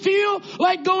 I don't feel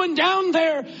like going down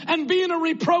there and being a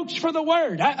reproach for the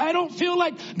word. I don't feel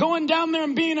like going down there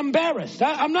and being embarrassed.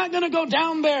 I'm not going to go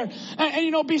down there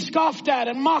and be scoffed at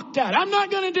and mocked at. I'm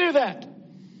not going to do that.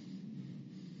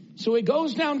 So he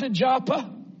goes down to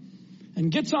Joppa and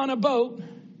gets on a boat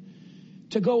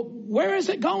to go. Where is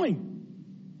it going?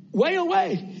 Way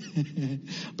away.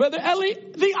 Brother Ellie,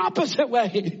 the opposite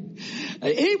way.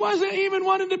 He wasn't even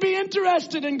wanting to be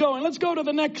interested in going. Let's go to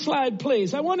the next slide,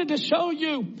 please. I wanted to show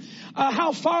you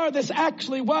how far this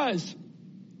actually was.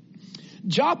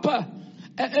 Joppa,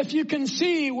 if you can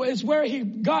see, is where he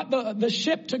got the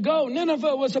ship to go.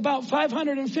 Nineveh was about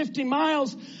 550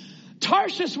 miles.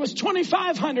 Tarshish was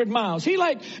 2,500 miles. He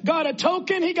got a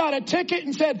token, he got a ticket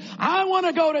and said, I want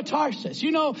to go to Tarshish.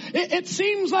 It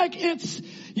seems like it's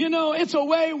a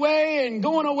way and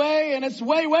going away, and it's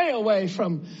way away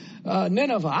from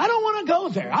Nineveh. I don't want to go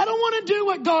there. I don't want to do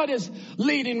what God is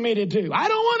leading me to do. I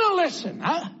don't want to listen.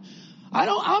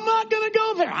 I'm not going to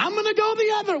go there. I'm going to go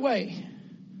the other way.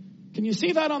 Can you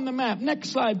see that on the map?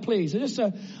 Next slide, please. Just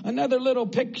another little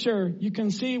picture. You can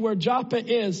see where Joppa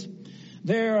is.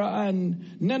 There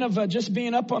on Nineveh, just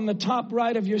being up on the top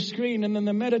right of your screen, and then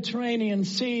the Mediterranean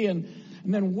Sea, and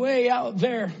then way out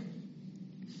there,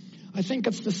 I think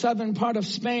it's the southern part of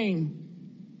Spain.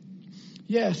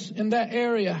 Yes, in that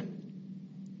area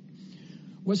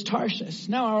was Tarshish.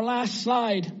 Now our last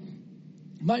slide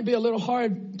might be a little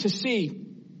hard to see,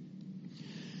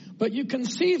 but you can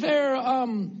see there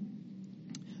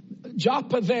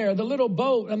Joppa there, the little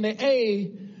boat, and the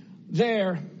A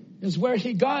there is where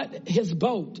he got his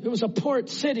boat. It was a port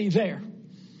city there.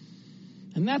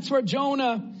 And that's where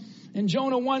Jonah, in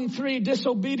Jonah 1:3,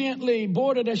 disobediently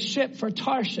boarded a ship for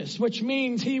Tarshish, which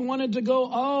means he wanted to go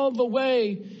all the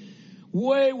way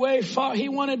far. He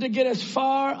wanted to get as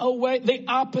far away, the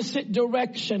opposite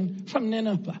direction from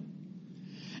Nineveh.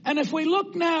 And if we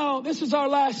look now, this is our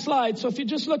last slide. So if you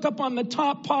just look up on the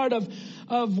top part of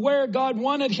where God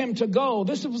wanted him to go,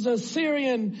 this was a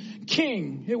Syrian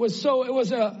king. It was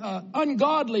a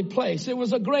ungodly place. It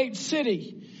was a great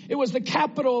city. It was the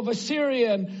capital of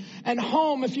Assyria and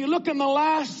home. If you look in the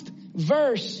last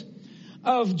verse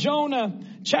of Jonah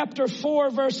chapter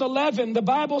 4 verse 11, the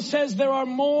Bible says there are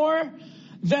more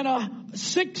than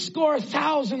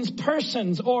 600,000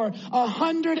 persons, or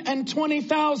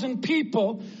 120,000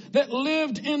 people that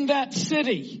lived in that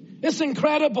city. It's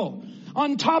incredible.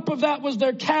 On top of that was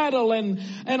their cattle and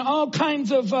all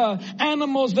kinds of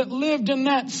animals that lived in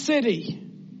that city.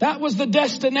 That was the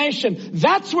destination.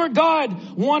 That's where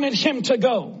God wanted him to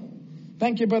go.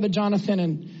 Thank you, Brother Jonathan,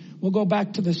 and we'll go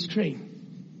back to the screen.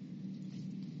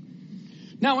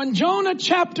 Now in Jonah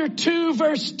chapter 2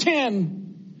 verse 10,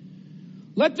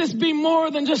 let this be more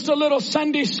than just a little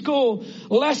Sunday school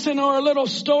lesson or a little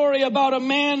story about a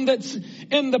man that's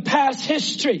in the past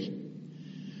history.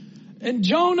 In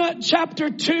Jonah chapter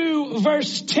 2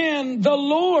 verse 10, the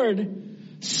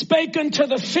Lord spake unto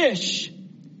the fish,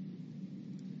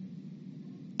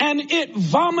 and it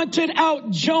vomited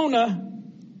out Jonah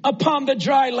upon the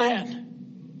dry land.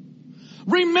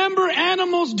 Remember,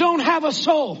 animals don't have a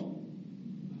soul.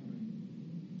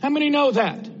 How many know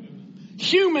that?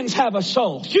 Humans have a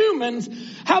soul. Humans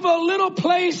have a little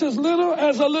place as little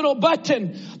as a little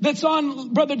button that's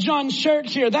on Brother John's shirt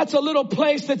here. That's a little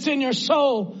place that's in your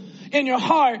soul, in your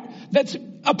heart, that's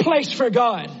a place for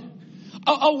God.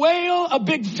 A whale, a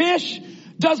big fish,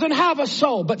 doesn't have a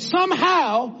soul. But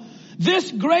somehow, this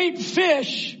great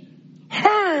fish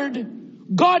heard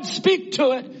God speak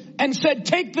to it and said,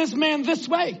 take this man this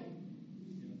way.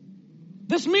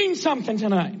 This means something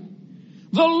tonight.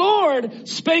 The Lord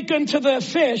spake unto the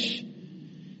fish,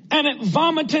 and it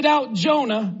vomited out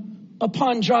Jonah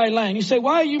upon dry land. You say,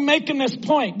 why are you making this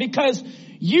point? Because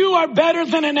you are better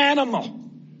than an animal.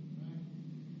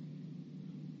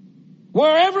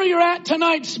 Wherever you're at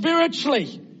tonight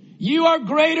spiritually, you are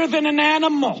greater than an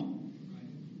animal.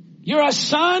 You're a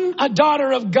son, a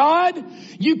daughter of God.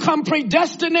 You come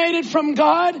predestinated from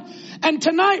God. And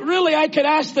tonight, really, I could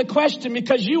ask the question,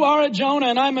 because you are a Jonah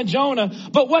and I'm a Jonah,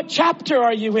 but what chapter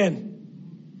are you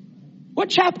in? What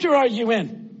chapter are you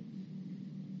in?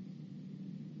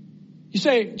 You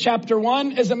say chapter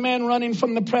 1 is a man running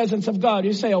from the presence of God.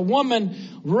 You say a woman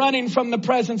running from the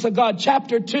presence of God.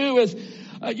 Chapter 2 is,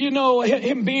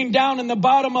 him being down in the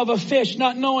bottom of a fish,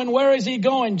 not knowing where is he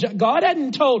going. God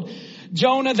hadn't told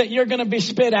Jonah that you're going to be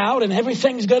spit out and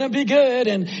everything's going to be good.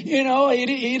 And,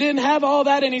 he didn't have all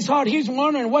that in his heart. He's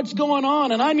wondering what's going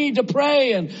on, and I need to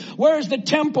pray, and where's the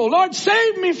temple? Lord,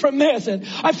 save me from this. And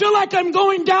I feel like I'm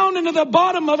going down into the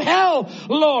bottom of hell,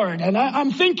 Lord. And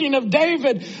I'm thinking of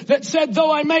David that said,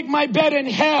 though I make my bed in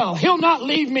hell, he'll not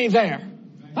leave me there.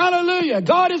 Hallelujah.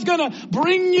 God is going to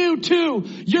bring you to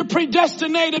your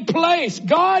predestinated place.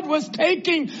 God was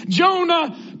taking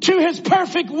Jonah to his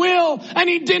perfect will, and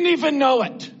he didn't even know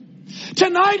it.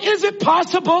 Tonight, is it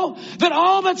possible that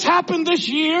all that's happened this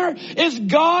year is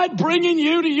God bringing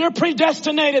you to your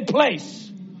predestinated place?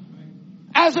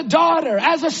 As a daughter,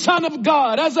 as a son of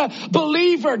God, as a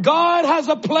believer, God has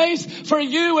a place for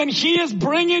you, and He is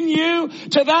bringing you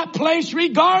to that place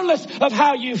regardless of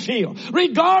how you feel.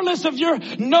 Regardless of your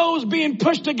nose being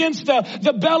pushed against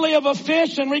the belly of a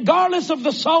fish, and regardless of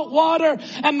the salt water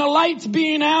and the lights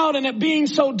being out and it being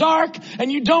so dark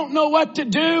and you don't know what to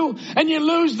do and you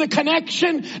lose the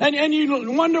connection and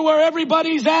you wonder where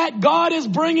everybody's at. God is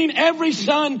bringing every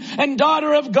son and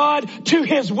daughter of God to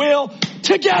His will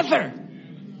together.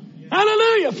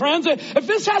 Hallelujah, friends. If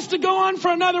this has to go on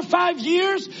for another 5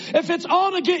 years, if it's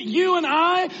all to get you and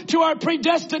I to our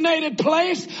predestinated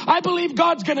place, I believe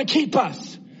God's going to keep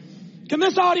us. Can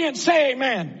this audience say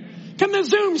amen? Can the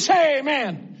Zoom say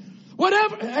amen?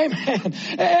 Amen.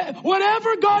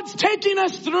 Whatever God's taking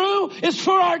us through is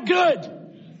for our good.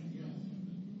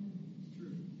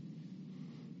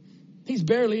 He's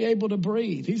barely able to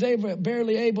breathe. He's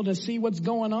barely able to see what's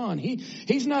going on.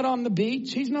 He's not on the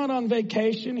beach. He's not on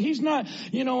vacation. He's not,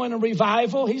 in a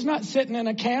revival. He's not sitting in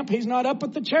a camp. He's not up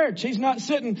at the church. He's not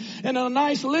sitting in a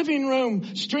nice living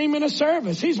room streaming a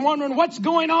service. He's wondering what's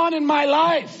going on in my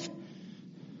life.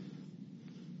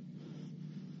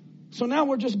 So now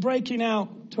we're just breaking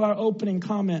out to our opening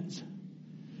comments.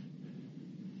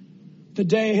 The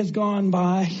day has gone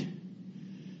by.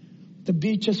 The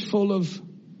beach is full of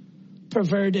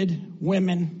perverted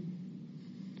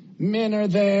women. Men are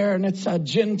there, and it's a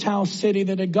Gentile city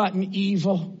that had gotten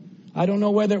evil. I don't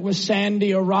know whether it was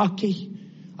sandy or rocky.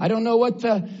 I don't know what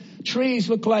the trees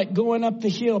look like going up the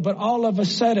hill, but all of a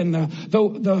sudden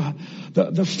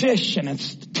the fish and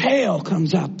its tail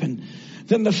comes up, and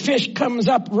then the fish comes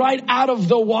up right out of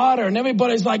the water, and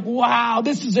everybody's like, wow,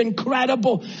 this is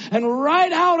incredible. And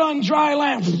right out on dry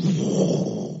land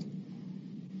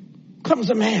comes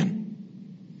a man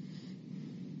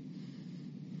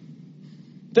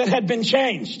that had been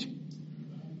changed.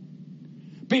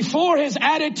 Before, his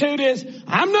attitude is,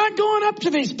 I'm not going up to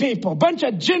these people. Bunch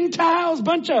of Gentiles,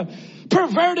 bunch of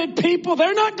perverted people.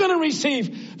 They're not going to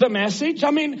receive the message.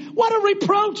 I mean, what a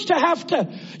reproach to have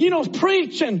to,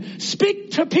 preach and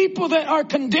speak to people that are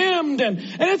condemned. And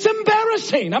it's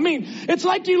embarrassing. I mean, it's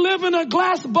like you live in a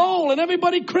glass bowl and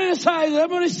everybody criticizes,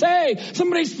 everybody say,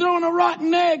 somebody's throwing a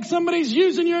rotten egg, somebody's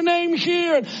using your name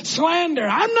here, and slander.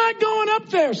 I'm not going up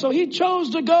there. So he chose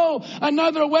to go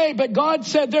another way. But God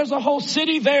said there's a whole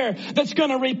city there that's going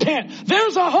to repent.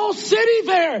 There's a whole city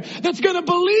there that's going to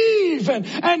believe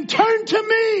and turn to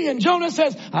me. And Jonah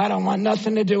says, I don't want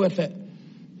nothing to do with it.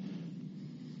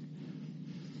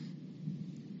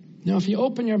 Now, if you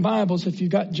open your Bibles, if you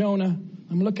got Jonah,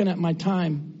 I'm looking at my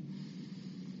time.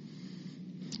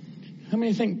 How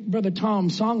many think Brother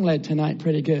Tom song led tonight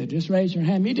pretty good? Just raise your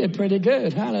hand. He did pretty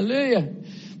good. Hallelujah.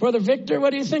 Brother Victor, what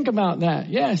do you think about that?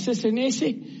 Yes, Sister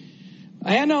Nisi.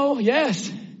 I know,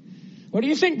 yes. What do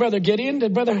you think, Brother Gideon?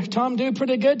 Did Brother Tom do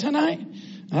pretty good tonight?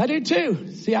 I do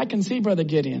too. See, I can see Brother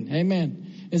Gideon.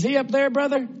 Amen. Is he up there,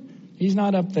 brother? He's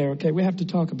not up there. Okay, we have to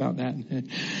talk about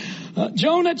that.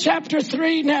 Jonah chapter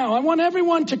 3 now. I want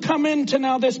everyone to come into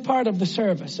now this part of the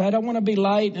service. I don't want to be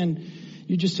light and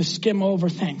you just to skim over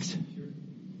things.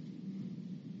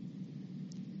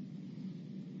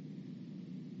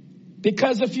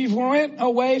 Because if you've went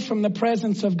away from the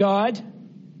presence of God,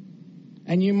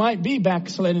 and you might be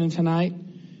backslidden tonight,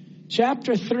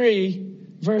 chapter 3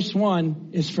 Verse 1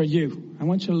 is for you. I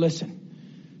want you to listen.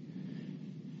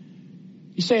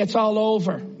 You say it's all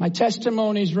over. My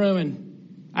testimony's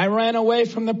ruined. I ran away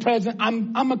from the presence.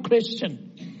 I'm a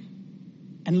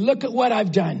Christian. And look at what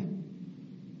I've done.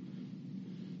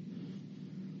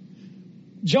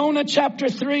 Jonah chapter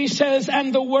 3 says,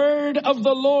 and the word of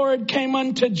the Lord came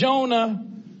unto Jonah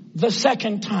the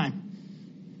second time.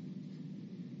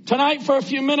 Tonight for a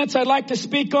few minutes I'd like to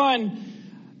speak on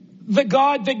the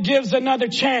God that gives another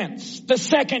chance, the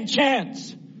second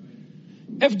chance.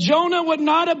 If Jonah would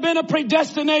not have been a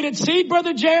predestinated seed,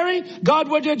 Brother Jerry, God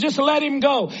would have just let him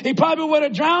go. He probably would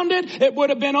have drowned it. It would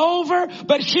have been over.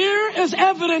 But here is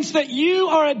evidence that you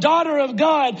are a daughter of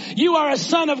God. You are a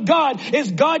son of God. Is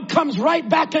God comes right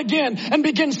back again and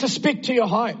begins to speak to your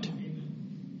heart.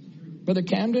 Brother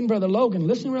Camden, Brother Logan,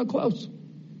 listen real close.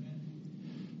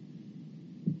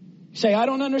 Say, I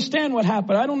don't understand what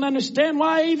happened. I don't understand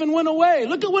why I even went away.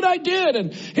 Look at what I did.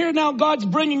 And here now God's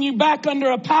bringing you back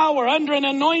under a power, under an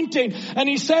anointing. And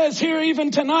he says here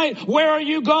even tonight, where are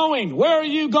you going? Where are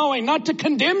you going? Not to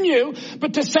condemn you,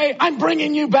 but to say, I'm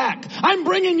bringing you back. I'm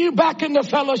bringing you back into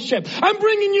fellowship. I'm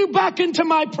bringing you back into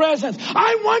my presence.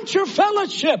 I want your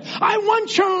fellowship. I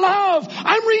want your love.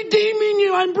 I'm redeeming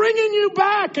you. I'm bringing you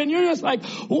back. And you're just like,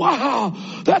 wow,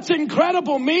 that's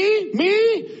incredible.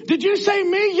 Me? Did you say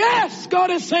me? Yes. Yes, God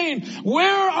is saying,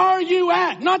 where are you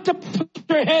at? Not to put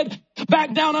your head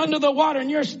back down under the water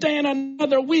and you're staying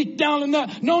another week down in the...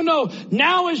 No.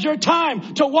 Now is your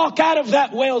time to walk out of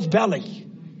that whale's belly.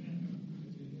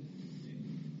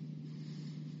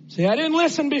 See, I didn't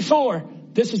listen before.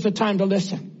 This is the time to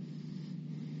listen.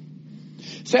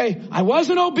 Say, I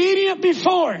wasn't obedient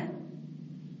before.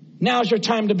 Now's your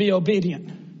time to be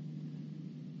obedient.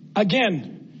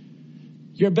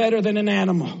 Again, you're better than an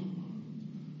animal.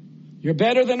 You're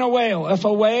better than a whale. If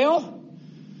a whale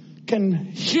can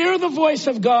hear the voice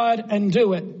of God and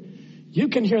do it, you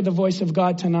can hear the voice of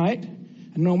God tonight.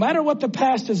 And no matter what the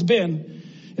past has been,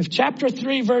 if chapter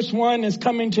 3 verse 1 is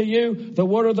coming to you, the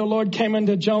word of the Lord came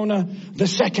unto Jonah the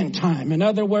second time. In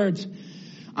other words,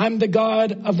 I'm the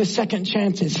God of the second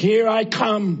chances. Here I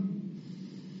come.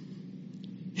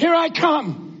 Here I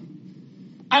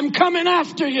come. I'm coming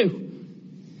after you.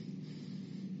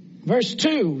 Verse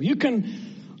 2, you can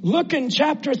look in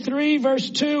chapter 3 verse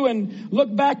 2 and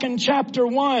look back in chapter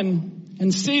 1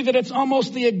 and see that it's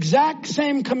almost the exact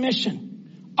same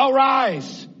commission.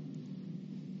 Arise.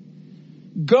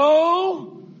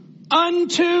 Go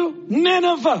unto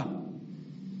Nineveh.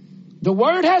 The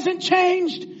word hasn't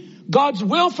changed. God's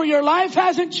will for your life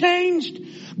hasn't changed.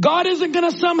 God isn't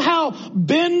going to somehow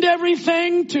bend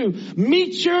everything to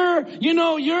meet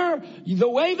the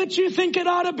way that you think it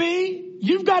ought to be.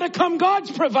 You've got to come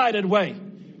God's provided way.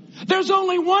 There's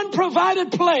only one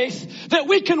provided place that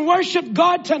we can worship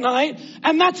God tonight,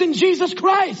 and that's in Jesus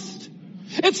Christ.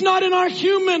 It's not in our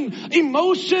human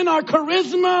emotion, our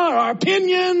charisma, or our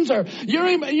opinions, or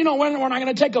we're not going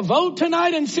to take a vote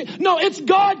tonight and see. No, it's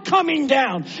God coming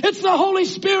down. It's the Holy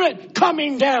Spirit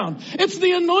coming down. It's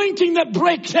the anointing that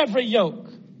breaks every yoke.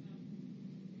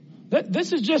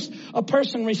 This is just a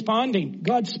person responding.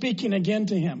 God speaking again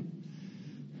to him.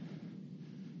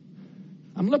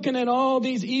 I'm looking at all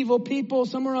these evil people.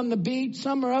 Some are on the beach,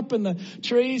 some are up in the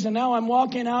trees, and now I'm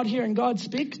walking out here and God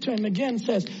speaks to him again,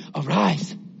 says,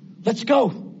 arise, let's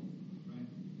go.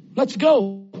 Let's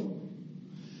go.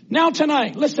 Now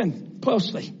tonight, listen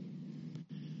closely.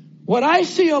 What I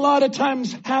see a lot of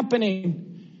times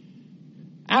happening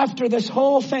after this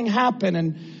whole thing happened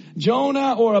and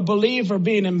Jonah or a believer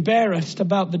being embarrassed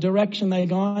about the direction they've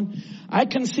gone, I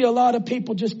can see a lot of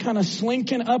people just kind of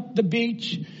slinking up the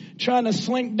beach, trying to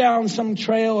slink down some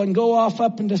trail and go off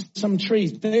up into some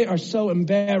trees. They are so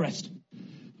embarrassed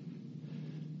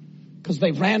because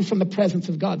they ran from the presence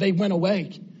of God. They went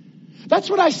away. That's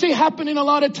what I see happening a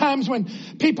lot of times when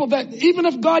people that, even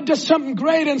if God does something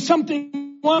great and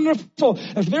something wonderful,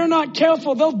 if they're not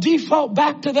careful, they'll default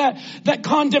back to that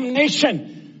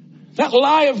condemnation, that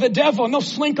lie of the devil, and they'll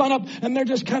slink on up and they're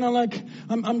just kind of like,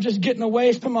 I'm just getting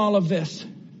away from all of this.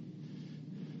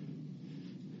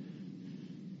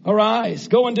 Arise,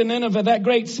 go into Nineveh, that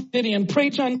great city, and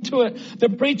preach unto it the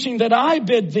preaching that I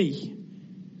bid thee.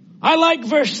 I like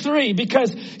verse 3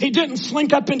 because he didn't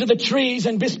slink up into the trees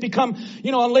and just become,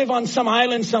 and live on some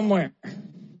island somewhere.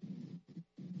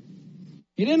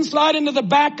 He didn't slide into the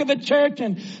back of the church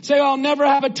and say, I'll never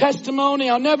have a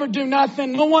testimony. I'll never do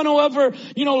nothing. No one will ever,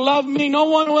 love me. No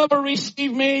one will ever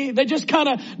receive me. They just kind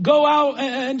of go out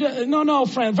and no,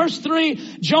 friend. Verse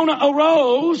 3, Jonah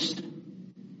arose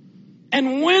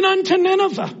and went unto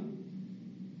Nineveh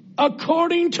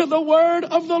according to the word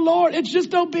of the Lord. It's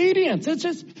just obedience. It's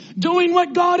just doing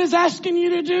what God is asking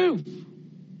you to do.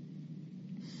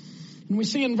 And we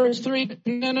see in verse 3,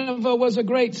 Nineveh was a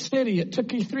great city. It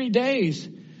took you 3 days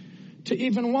to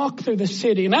even walk through the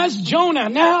city. And as Jonah,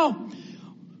 now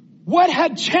what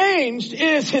had changed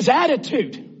is his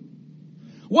attitude.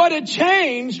 What had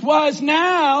changed was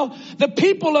now the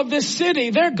people of this city,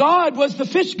 their God was the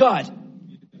fish god.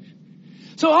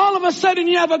 So all of a sudden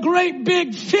you have a great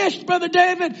big fish, Brother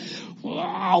David,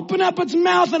 open up its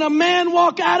mouth and a man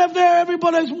walk out of there.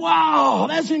 Everybody's, wow,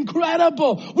 that's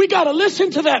incredible. We got to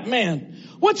listen to that man.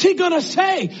 What's he going to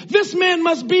say? This man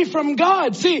must be from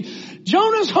God. See,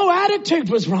 Jonah's whole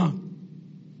attitude was wrong.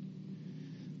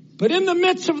 But in the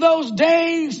midst of those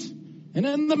days and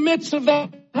in the midst of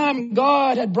that time,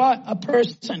 God had brought a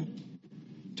person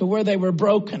to where they were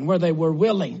broken, where they were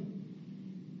willing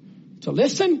to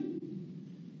listen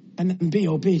and then be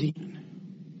obedient.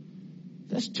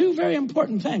 That's 2 very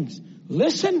important things.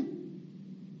 Listen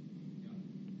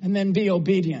and then be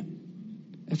obedient.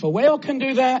 If a whale can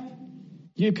do that,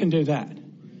 you can do that.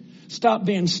 Stop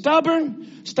being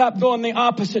stubborn. Stop going the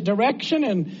opposite direction.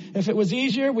 And if it was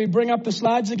easier, we bring up the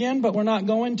slides again, but we're not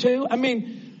going to. I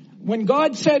mean, when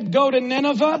God said go to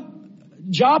Nineveh,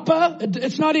 Joppa,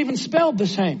 it's not even spelled the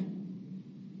same.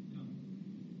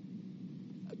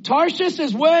 Tarshish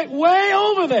is way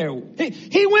over there.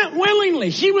 He went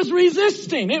willingly. She was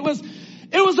resisting. It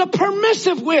was a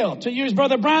permissive will, to use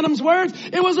Brother Branham's words.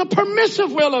 It was a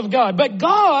permissive will of God. But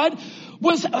God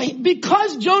was,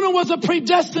 because Jonah was a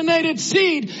predestinated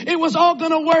seed, it was all going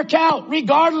to work out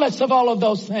regardless of all of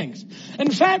those things.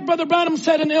 In fact, Brother Branham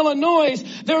said in Illinois,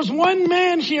 there's one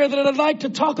man here that I'd like to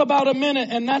talk about a minute,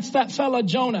 and that's that fella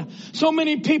Jonah. So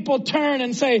many people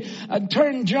turn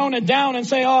Jonah down and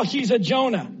say, oh, he's a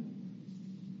Jonah.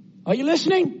 Are you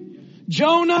listening?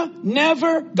 Jonah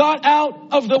never got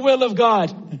out of the will of God.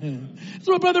 That's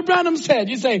what Brother Branham said.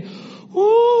 You say,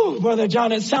 ooh, Brother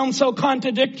John, it sounds so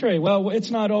contradictory. Well,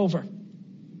 it's not over.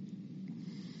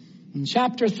 In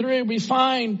chapter 3, we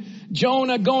find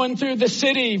Jonah going through the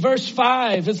city. Verse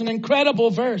 5 is an incredible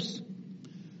verse.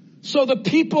 So the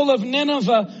people of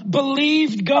Nineveh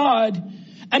believed God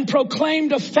and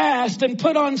proclaimed a fast and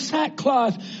put on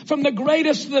sackcloth, from the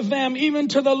greatest of them even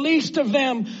to the least of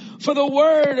them. For the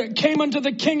word came unto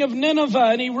the king of Nineveh,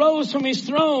 and he rose from his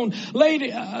throne, laid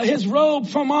his robe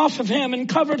from off of him, and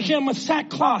covered him with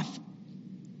sackcloth,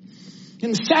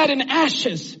 and sat in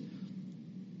ashes.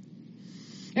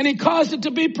 And he caused it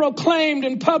to be proclaimed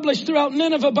and published throughout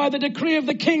Nineveh by the decree of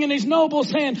the king and his nobles,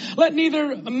 saying, let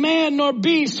neither man nor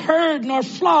beast, herd nor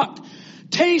flock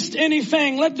taste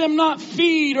anything. Let them not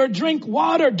feed or drink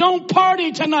water. Don't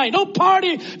party tonight. Don't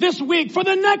party this week. For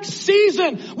the next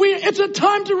season, it's a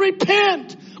time to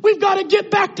repent. We've got to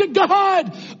get back to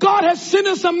God. God has sent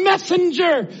us a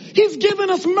messenger. He's given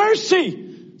us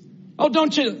mercy. Oh,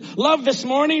 don't you love this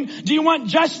morning? Do you want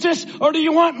justice or do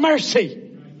you want mercy?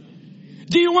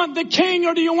 Do you want the king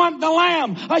or do you want the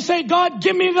lamb? I say, God,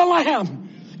 give me the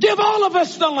lamb. Give all of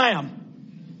us the lamb.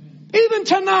 Even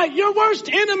tonight, your worst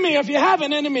enemy, if you have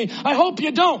an enemy, I hope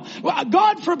you don't.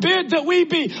 God forbid that we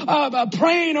be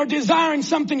praying or desiring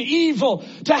something evil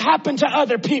to happen to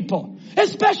other people,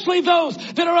 especially those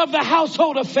that are of the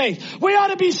household of faith. We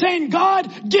ought to be saying,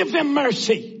 God, give them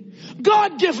mercy.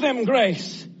 God, give them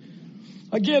grace.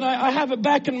 Again, I have it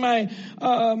back in my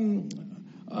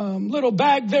little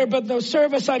bag there, but the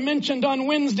service I mentioned on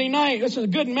Wednesday night, this is a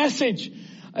good message.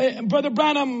 Brother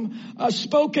Branham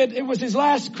spoke it. It was his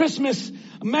last Christmas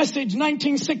message,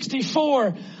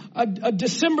 1964,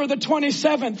 December the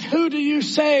 27th. Who do you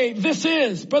say this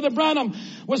is? Brother Branham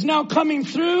was now coming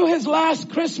through his last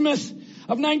Christmas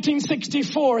of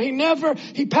 1964.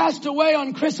 He passed away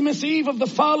on Christmas Eve of the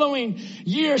following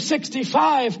year,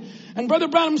 65. And Brother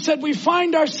Branham said, we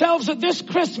find ourselves at this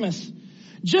Christmas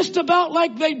just about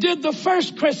like they did the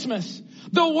first Christmas.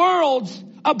 The world's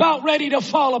about ready to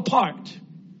fall apart.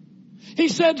 He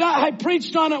said, I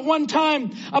preached on it one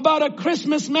time about a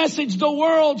Christmas message. The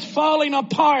world's falling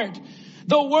apart.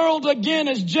 The world again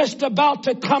is just about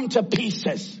to come to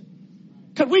pieces.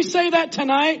 Could we say that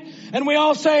tonight? And we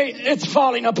all say it's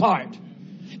falling apart.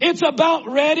 It's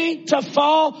about ready to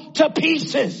fall to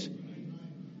pieces.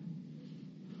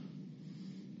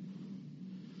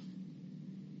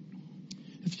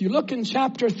 If you look in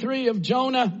chapter 3 of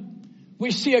Jonah,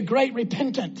 we see a great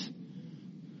repentance.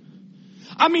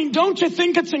 I mean, don't you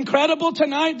think it's incredible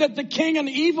tonight that the king, an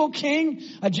evil king,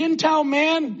 a Gentile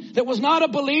man that was not a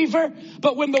believer,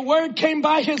 but when the word came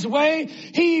by his way,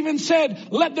 he even said,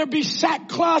 let there be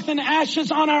sackcloth and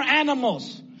ashes on our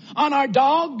animals, on our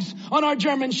dogs, on our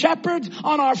German shepherds,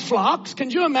 on our flocks. Can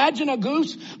you imagine a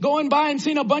goose going by and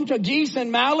seeing a bunch of geese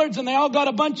and mallards and they all got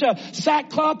a bunch of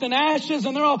sackcloth and ashes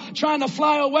and they're all trying to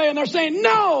fly away and they're saying,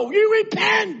 no, you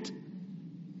repent.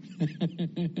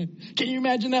 Can you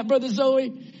imagine that, Brother Zoe?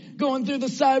 Going through the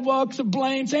sidewalks of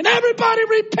Blaine saying, everybody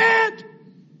repent.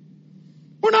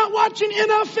 We're not watching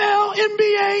NFL,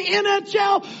 NBA,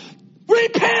 NHL.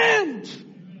 Repent.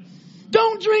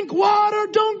 Don't drink water.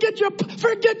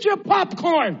 Forget your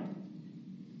popcorn.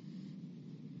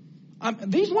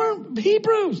 These weren't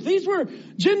Hebrews. These were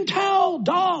Gentile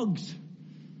dogs.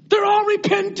 They're all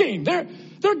repenting. They're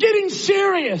getting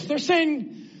serious. They're saying,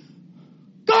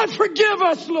 God, forgive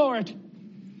us, Lord.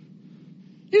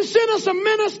 You sent us a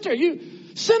minister.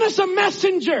 You sent us a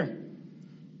messenger.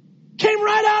 Came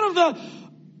right out of the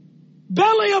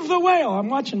belly of the whale. I'm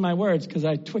watching my words because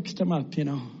I twixed them up, you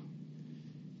know.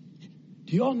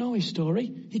 Do you all know his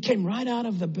story? He came right out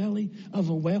of the belly of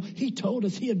a whale. He told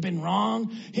us he had been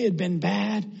wrong. He had been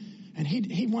bad. And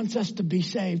he wants us to be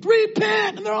saved.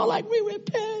 Repent. And they're all like, we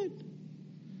repent.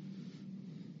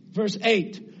 Verse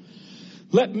 8.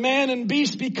 Let man and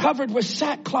beast be covered with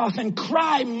sackcloth and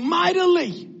cry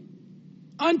mightily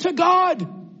unto God.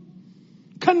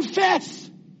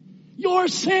 Confess your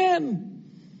sin.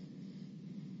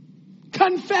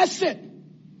 Confess it.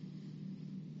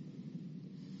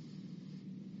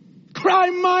 Cry cry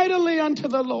mightily unto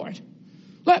the Lord.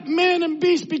 Let men and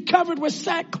beasts be covered with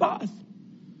sackcloth.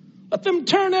 Let them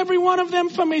turn every one of them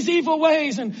from his evil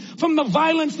ways and from the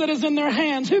violence that is in their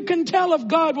hands. Who can tell if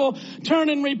God will turn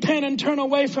and repent and turn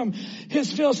away from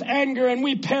his fierce anger and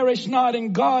we perish not?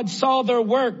 And God saw their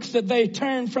works, that they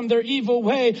turned from their evil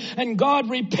way, and God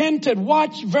repented.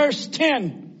 Watch verse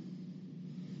 10.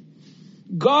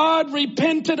 God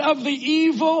repented of the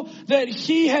evil that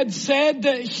he had said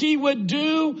that he would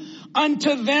do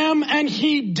unto them, and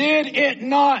he did it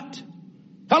not.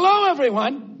 Hello,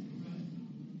 everyone.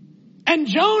 And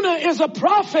Jonah is a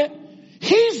prophet.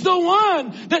 He's the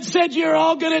one that said, you're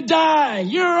all going to die.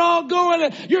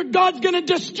 Your God's going to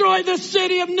destroy the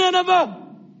city of Nineveh.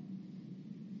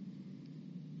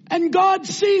 And God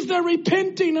sees their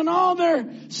repenting and all their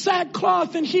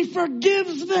sackcloth, and he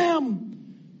forgives them.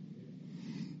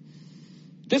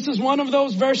 This is one of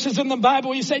those verses in the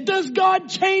Bible where you say, does God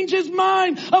change his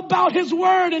mind about his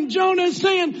word? And Jonah is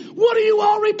saying, what are you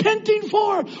all repenting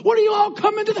for? What are you all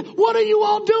coming to? What are you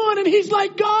all doing? And he's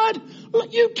like, God,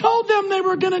 you told them they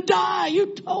were going to die.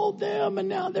 You told them, and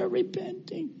now they're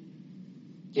repenting.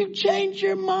 You changed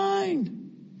your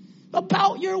mind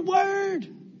about your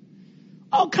word.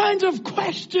 All kinds of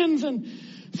questions and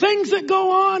things that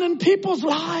go on in people's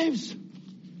lives.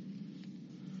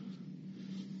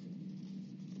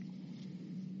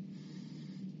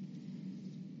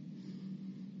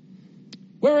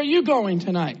 Where are you going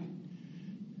tonight?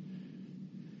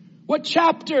 What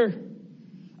chapter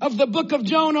of the book of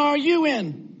Jonah are you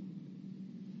in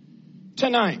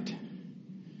tonight?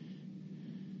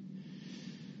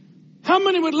 How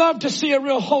many would love to see a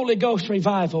real Holy Ghost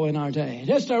revival in our day?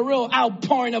 Just a real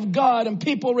outpouring of God and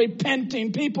people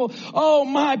repenting. People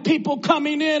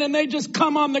coming in, and they just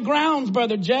come on the grounds,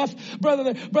 Brother Jeff,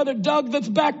 Brother Doug that's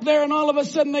back there, and all of a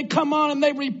sudden they come on and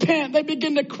they repent. They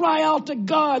begin to cry out to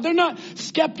God. They're not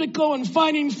skeptical and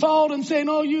finding fault and saying,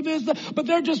 oh, you this, that, but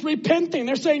they're just repenting.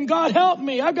 They're saying, God, help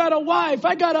me. I got a wife.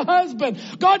 I got a husband.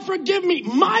 God, forgive me.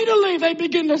 Mightily they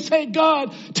begin to say,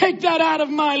 God, take that out of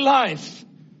my life.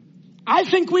 I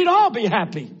think we'd all be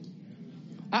happy.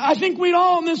 I think we'd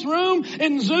all in this room,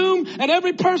 in Zoom, and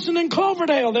every person in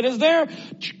Cloverdale that is there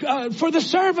for the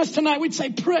service tonight, we'd say,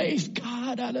 praise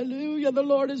God, hallelujah, the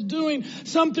Lord is doing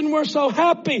something, we're so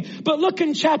happy. But look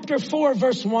in chapter 4,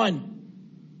 verse 1.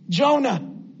 Jonah,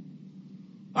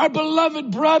 our beloved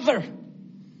brother.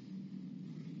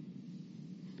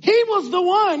 He was the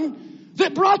one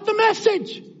that brought the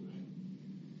message.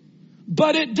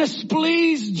 But it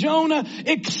displeased Jonah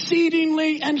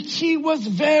exceedingly, and he was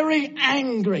very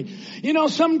angry. You know,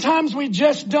 sometimes we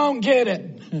just don't get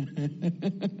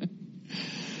it.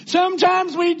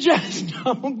 Sometimes we just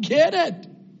don't get it.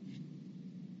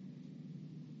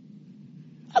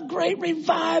 A great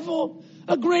revival,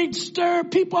 a great stir.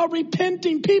 People are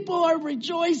repenting. People are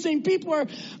rejoicing. People are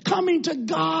coming to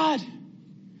God.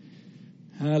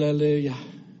 Hallelujah.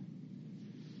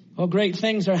 Oh, great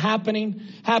things are happening.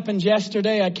 Happened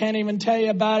yesterday. I can't even tell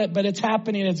you about it, but it's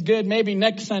happening. It's good. Maybe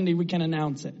next Sunday we can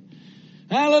announce it.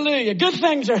 Hallelujah. Good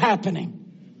things are happening.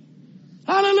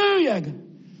 Hallelujah.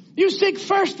 You seek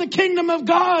first the kingdom of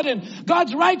God and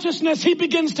God's righteousness. He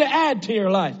begins to add to your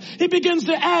life. He begins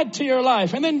to add to your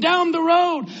life. And then down the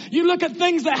road, you look at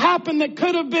things that happened that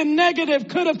could have been negative,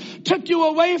 could have took you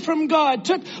away from God,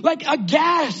 took like a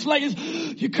gas, like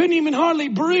you couldn't even hardly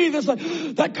breathe. It's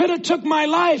like, that could have took my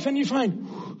life. And you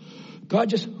find, God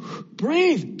just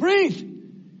breathe.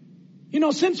 You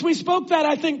know, since we spoke that,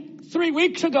 I think 3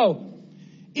 weeks ago,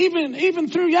 even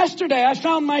through yesterday, I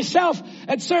found myself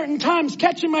at certain times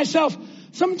catching myself.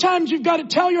 Sometimes you've got to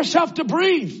tell yourself to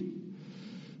breathe.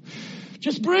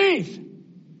 Just breathe.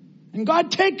 And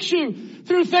God takes you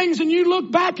through things and you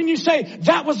look back and you say,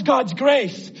 that was God's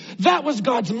grace. That was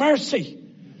God's mercy.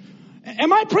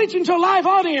 Am I preaching to a live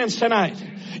audience tonight?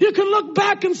 You can look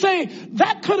back and say,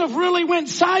 that could have really went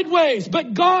sideways,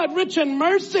 but God, rich in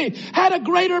mercy, had a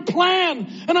greater plan.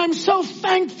 And I'm so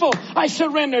thankful I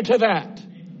surrender to that.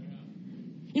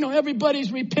 You know,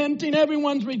 everybody's repenting.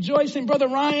 Everyone's rejoicing. Brother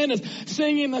Ryan is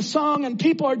singing the song and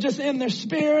people are just in their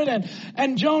spirit.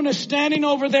 And Jonah's standing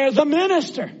over there, the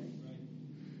minister.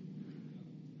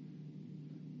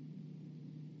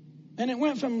 And it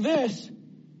went from this.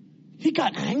 He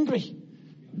got angry.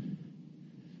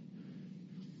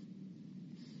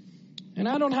 And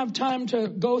I don't have time to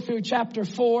go through chapter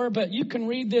 4, but you can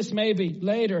read this maybe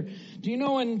later. Do you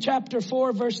know in chapter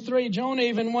 4, verse 3, Jonah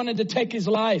even wanted to take his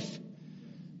life.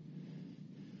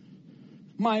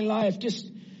 My life,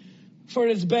 just For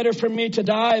it is better for me to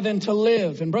die than to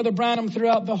live. And Brother Branham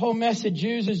throughout the whole message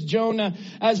uses Jonah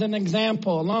as an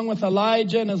example, along with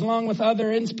Elijah and along with other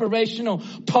inspirational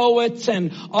poets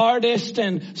and artists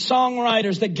and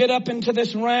songwriters that get up into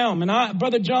this realm. And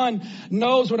Brother John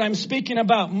knows what I'm speaking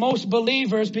about. Most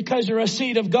believers, because you're a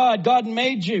seed of God, God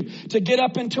made you to get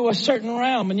up into a certain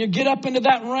realm. And you get up into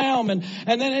that realm and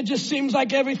then it just seems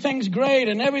like everything's great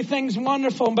and everything's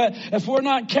wonderful. But if we're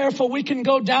not careful, we can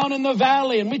go down in the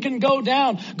valley and we can go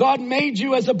down. God made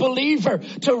you as a believer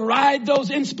to ride those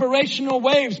inspirational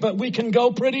waves, but we can go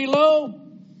pretty low.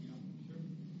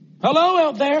 Hello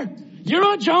out there.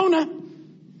 You're a Jonah.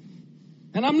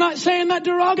 And I'm not saying that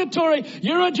derogatory.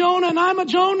 You're a Jonah and I'm a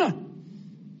Jonah.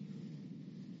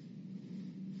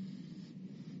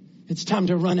 It's time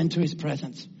to run into his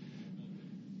presence.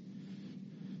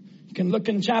 You can look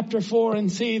in chapter 4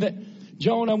 and see that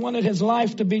Jonah wanted his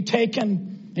life to be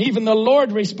taken. Even the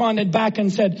Lord responded back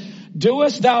and said,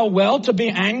 doest thou well to be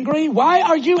angry? Why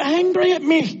are you angry at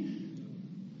me?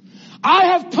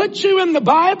 I have put you in the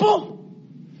Bible.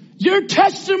 Your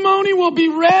testimony will be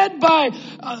read by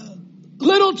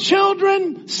little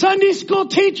children. Sunday school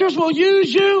teachers will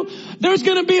use you. There's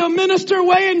going to be a minister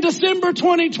way in December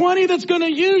 2020 that's going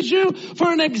to use you for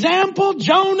an example,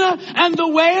 Jonah and the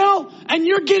whale, and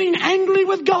you're getting angry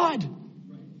with God.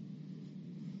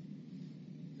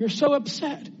 You're so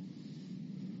upset.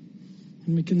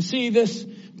 And we can see this,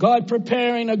 God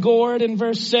preparing a gourd in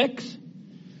verse 6.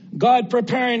 God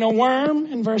preparing a worm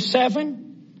in verse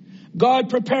 7. God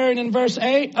preparing in verse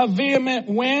 8 a vehement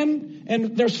wind.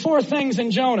 And there's 4 things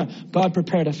in Jonah. God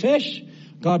prepared a fish.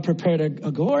 God prepared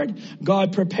a gourd.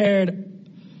 God prepared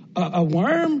a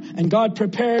worm. And God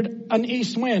prepared an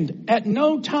east wind. At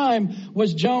no time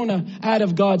was Jonah out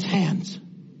of God's hands.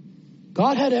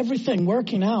 God had everything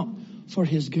working out for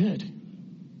his good.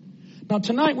 Now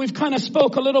tonight we've kind of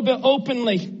spoke a little bit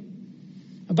openly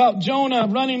about Jonah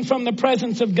running from the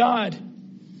presence of God.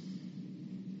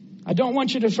 I don't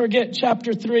want you to forget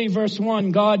chapter 3 verse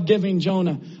 1, God giving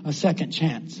Jonah a second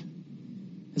chance.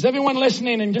 Is everyone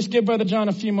listening? And just give Brother John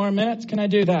a few more minutes. Can I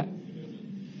do that?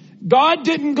 God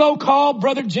didn't go call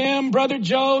Brother Jim, Brother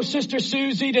Joe, Sister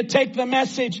Susie to take the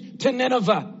message to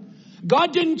Nineveh.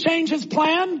 God didn't change his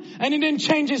plan and he didn't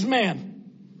change his man.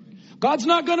 God's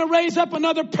not going to raise up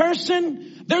another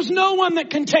person. There's no one that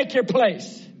can take your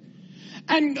place.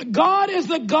 And God is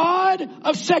the God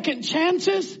of second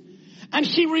chances. And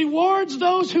he rewards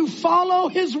those who follow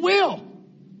his will.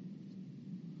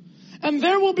 And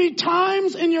there will be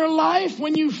times in your life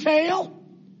when you fail.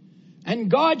 And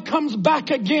God comes back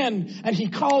again. And he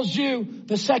calls you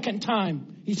the second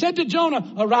time. He said to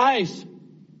Jonah, arise.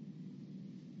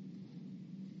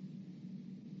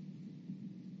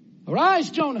 Arise,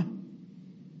 Jonah.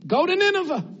 Go to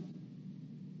Nineveh.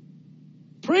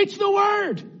 Preach the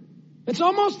word. It's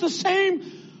almost the same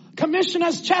commission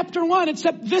as chapter 1,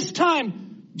 except this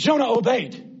time Jonah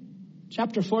obeyed.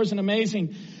 Chapter 4 is an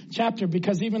amazing chapter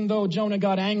because even though Jonah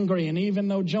got angry and even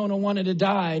though Jonah wanted to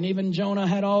die and even Jonah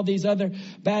had all these other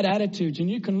bad attitudes, and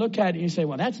you can look at it and you say,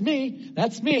 well, that's me.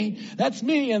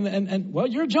 And well,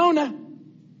 you're Jonah.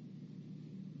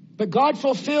 But God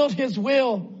fulfilled his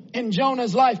will in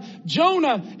Jonah's life.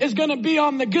 Jonah is going to be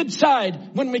on the good side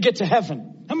when we get to heaven.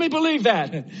 Let me believe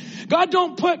that. God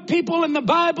don't put people in the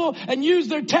Bible and use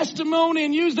their testimony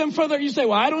and use them for their, you say,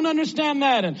 well, I don't understand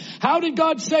that. And how did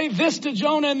God say this to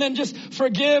Jonah and then just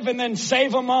forgive and then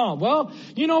save them all? Well,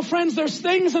 you know, friends, there's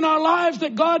things in our lives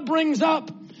that God brings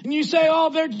up and you say,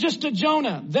 oh, they're just a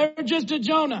Jonah. They're just a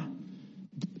Jonah.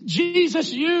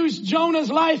 Jesus used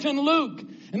Jonah's life in Luke,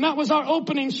 and that was our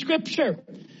opening scripture.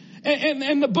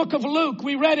 In the book of Luke,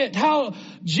 we read it, how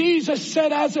Jesus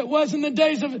said, as it was in the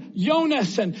days of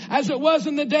Jonas and as it was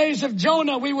in the days of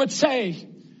Jonah, we would say,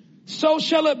 so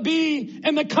shall it be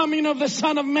in the coming of the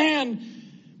Son of Man.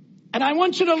 And I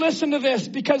want you to listen to this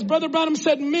because Brother Branham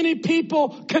said many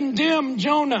people condemn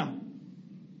Jonah.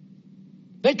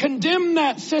 They condemn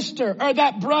that sister or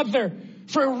that brother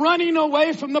for running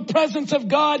away from the presence of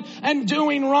God and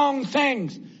doing wrong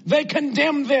things. They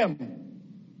condemn them.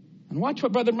 And watch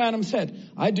what Brother Branham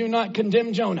said. I do not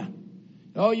condemn Jonah.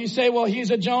 Oh, you say, well,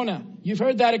 he's a Jonah. You've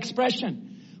heard that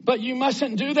expression. But you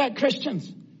mustn't do that,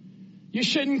 Christians. You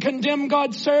shouldn't condemn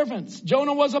God's servants.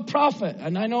 Jonah was a prophet.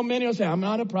 And I know many will say, I'm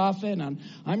not a prophet and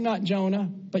I'm not Jonah.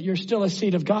 But you're still a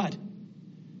seed of God.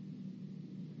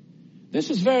 This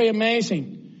is very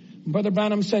amazing. Brother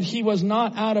Branham said he was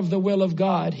not out of the will of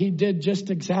God. He did just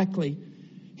exactly.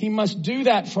 He must do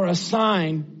that for a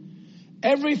sign.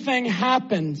 Everything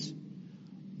happens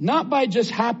not by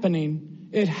just happening,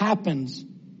 it happens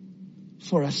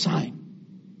for a sign.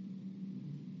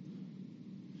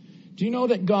 Do you know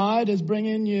that God is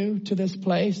bringing you to this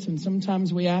place? And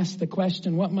sometimes we ask the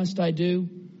question, what must I do?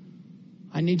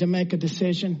 I need to make a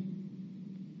decision.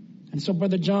 And so,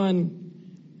 Brother John,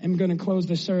 I'm going to close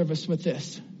the service with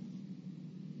this.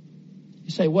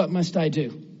 You say, what must I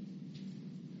do?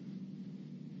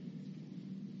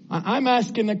 I'm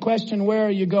asking the question, where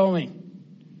are you going?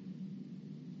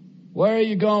 Where are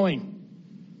you going?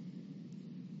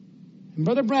 And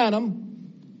Brother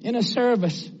Branham, in a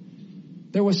service,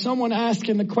 there was someone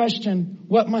asking the question,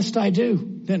 what must I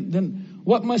do? Then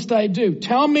what must I do?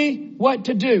 Tell me what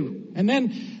to do. And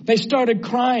then they started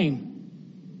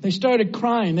crying. They started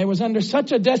crying. They was under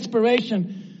such a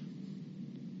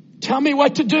desperation. Tell me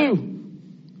what to do.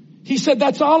 He said,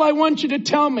 that's all I want you to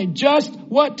tell me, just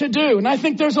what to do. And I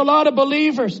think there's a lot of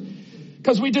believers,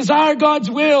 because we desire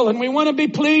God's will and we want to be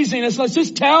pleasing. It's like,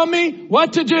 just tell me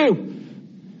what to do.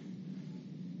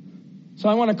 So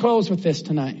I want to close with this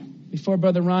tonight before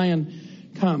Brother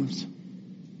Ryan comes.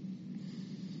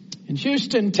 In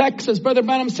Houston, Texas, Brother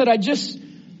Branham said, I just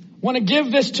want to give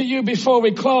this to you before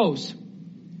we close.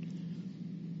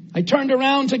 I turned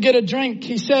around to get a drink.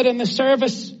 He said in the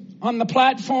service on the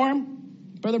platform,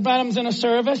 Brother Branham's in a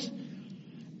service,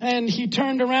 and he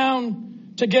turned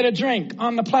around to get a drink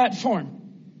on the platform.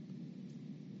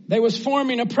 They was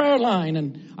forming a prayer line,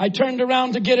 and I turned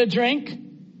around to get a drink.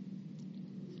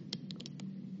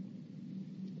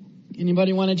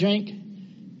 Anybody want a drink?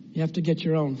 You have to get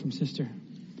your own from Sister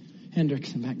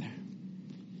Hendrickson back there.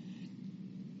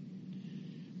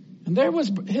 And there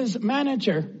was his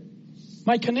manager,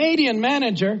 my Canadian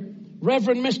manager,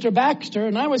 Reverend Mr. Baxter,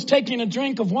 and I was taking a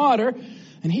drink of water,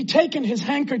 and he'd taken his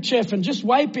handkerchief and just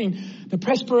wiping the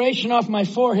perspiration off my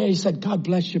forehead. He said, God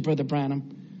bless you, Brother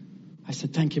Branham. I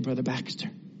said, thank you, Brother Baxter.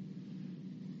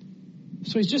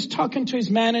 So he's just talking to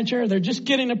his manager. They're just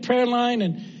getting a prayer line,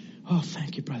 and oh,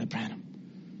 thank you, Brother Branham.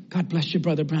 God bless you,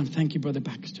 Brother Branham. Thank you, Brother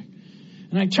Baxter.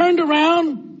 And I turned around,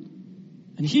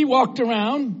 and he walked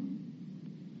around,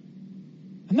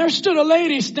 and there stood a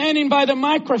lady standing by the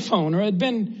microphone, or had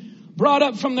been brought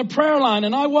up from the prayer line.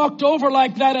 And I walked over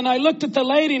like that, and I looked at the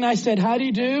lady, and I said, how do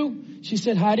you do? She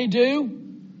said, how do you do?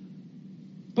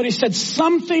 But he said,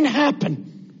 something happened.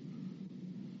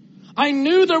 I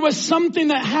knew there was something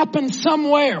that happened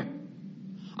somewhere.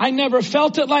 I never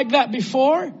felt it like that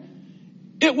before.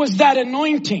 It was that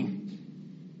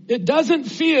anointing. It doesn't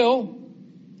feel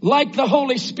like the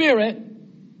Holy Spirit.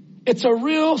 It's a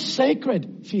real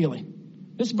sacred feeling.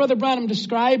 This is Brother Branham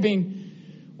describing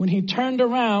when he turned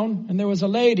around and there was a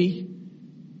lady.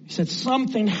 He said,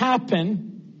 something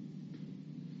happened.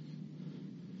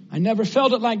 I never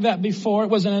felt it like that before.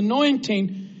 It was an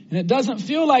anointing, and it doesn't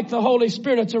feel like the Holy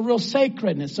Spirit. It's a real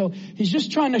sacredness. So he's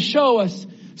just trying to show us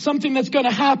something that's going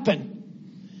to happen.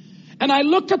 And I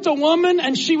looked at the woman,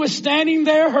 and she was standing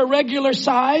there, her regular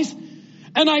size,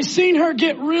 and I seen her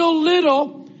get real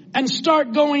little and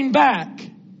start going back.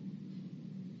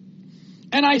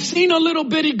 And I seen a little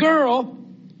bitty girl.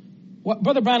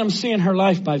 Brother Branham's seeing her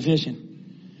life by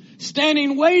vision.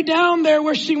 Standing way down there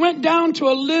where she went down to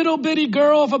a little bitty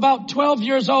girl of about 12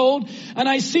 years old. And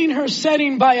I seen her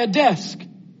sitting by a desk.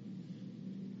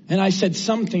 And I said,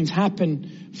 something's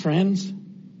happened, friends.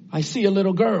 I see a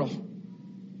little girl.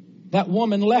 That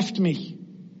woman left me.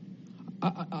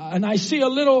 And I see a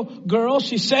little girl.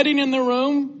 She's sitting in the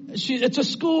room. It's a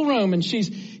school room, and she's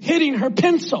hitting her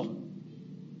pencil.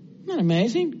 Isn't that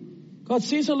amazing? God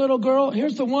sees a little girl.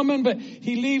 Here's the woman, but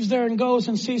he leaves there and goes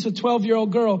and sees a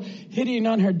 12-year-old girl hitting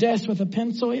on her desk with a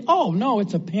pencil. Oh, no,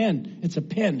 it's a pen. It's a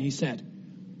pen, he said.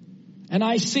 And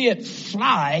I see it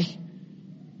fly,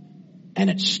 and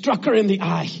it struck her in the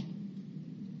eye.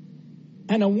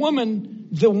 And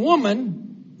the woman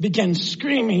began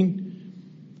screaming,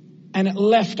 and it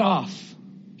left off.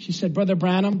 She said, Brother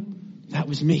Branham, that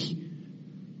was me.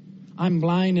 I'm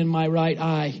blind in my right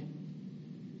eye.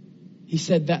 She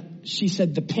said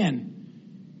the pen.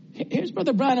 Here's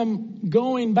Brother Branham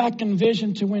going back in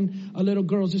vision to when a little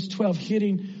girl, just 12,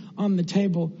 hitting on the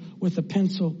table with a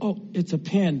pencil. Oh, it's a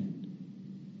pen.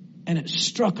 And it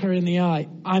struck her in the eye.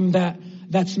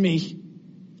 That's me.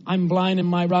 I'm blind in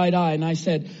my right eye. And I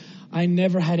said, I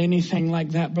never had anything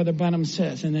like that, Brother Branham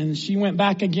says. And then she went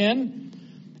back again.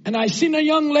 And I seen a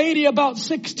young lady about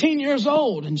 16 years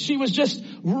old. And she was just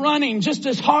running just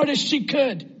as hard as she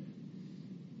could.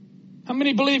 How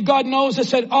many believe God knows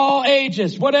us at all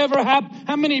ages? Whatever happened.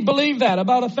 How many believe that?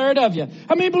 About a third of you.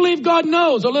 How many believe God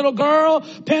knows? A little girl,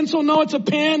 pencil, no, it's a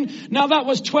pen. Now that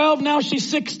was 12. Now she's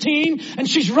 16 and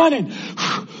she's running.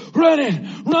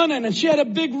 And she had a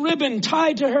big ribbon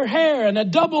tied to her hair and a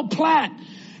double plait.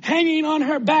 hanging on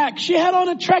her back. She had on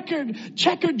a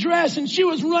checkered dress, and she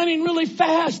was running really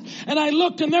fast. And I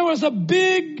looked, and there was a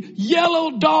big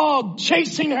yellow dog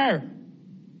chasing her.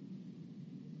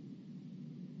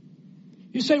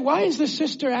 You say, why is this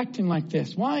sister acting like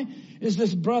this? Why is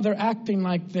this brother acting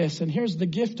like this? And here's the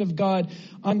gift of God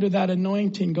under that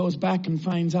anointing. Goes back and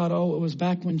finds out, oh, it was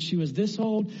back when she was this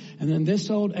old and then this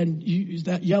old. And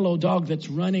that yellow dog that's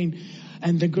running,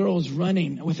 and the girl's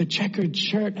running with a checkered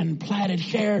shirt and plaited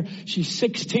hair. She's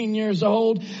 16 years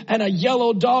old, and a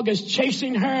yellow dog is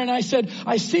chasing her. And I said,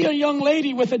 I see a young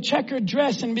lady with a checkered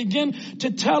dress, and begin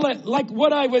to tell it like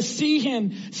what I was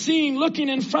seeing, looking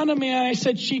in front of me. And I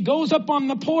said, she goes up on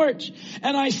the porch,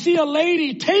 and I see a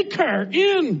lady take her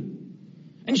in,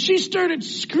 and she started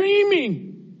screaming.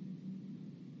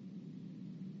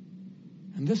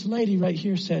 And this lady right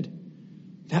here said,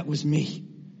 that was me.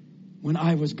 When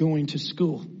I was going to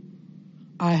school.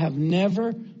 I have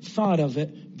never thought of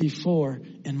it before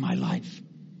in my life.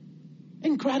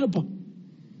 Incredible.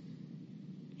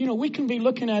 You know, we can be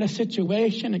looking at a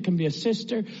situation. It can be a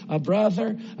sister, a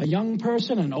brother, a young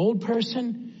person, an old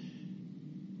person.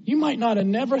 You might not have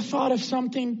never thought of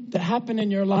something that happened in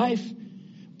your life,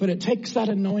 but it takes that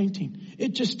anointing.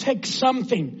 It just takes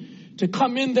something to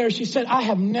come in there. She said, I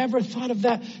have never thought of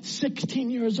that. 16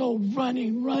 years old,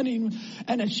 running.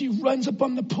 And as she runs up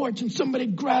on the porch and somebody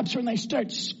grabs her and they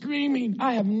start screaming.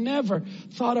 I have never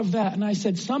thought of that. And I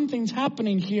said, something's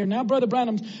happening here. Now Brother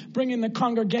Branham's bringing the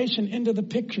congregation into the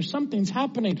picture. Something's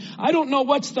happening. I don't know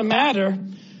what's the matter,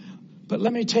 but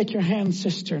let me take your hand,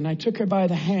 sister. And I took her by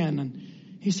the hand, and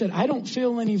he said, I don't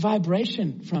feel any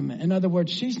vibration from it. In other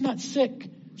words, she's not sick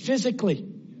physically.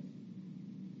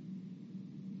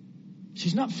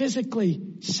 She's not physically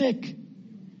sick.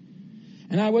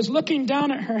 And I was looking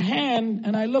down at her hand,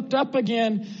 and I looked up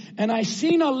again, and I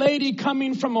seen a lady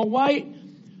coming from a white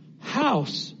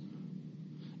house.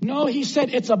 No, he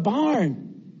said, it's a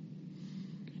barn.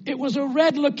 It was a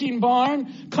red-looking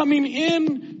barn coming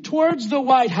in towards the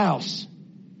White House.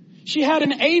 She had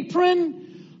an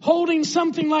apron holding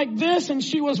something like this, and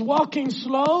she was walking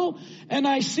slow, and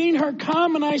I seen her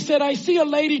come, and I said, I see a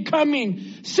lady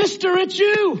coming. Sister, it's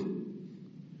you.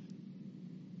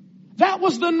 That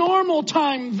was the normal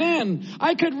time then.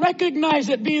 I could recognize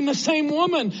it being the same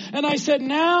woman. And I said,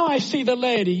 now I see the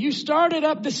lady. You started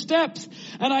up the steps.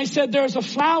 And I said, there's a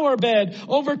flower bed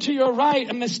over to your right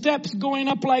and the steps going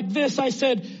up like this. I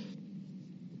said,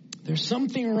 there's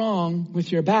something wrong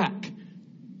with your back.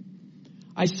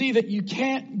 I see that you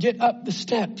can't get up the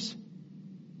steps.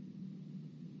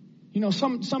 You know,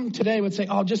 some today would say,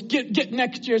 oh, just get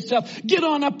next to yourself. Get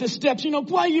on up the steps. You know,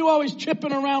 why are you always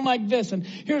tripping around like this? And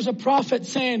here's a prophet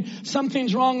saying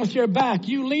something's wrong with your back.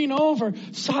 You lean over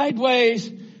sideways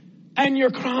and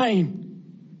you're crying.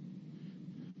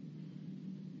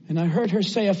 And I heard her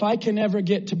say, if I can ever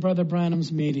get to Brother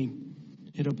Branham's meeting,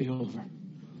 it'll be over.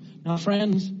 Now,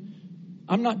 friends,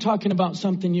 I'm not talking about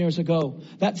something years ago.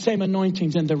 That same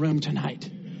anointing's in the room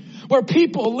tonight. Where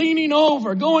people leaning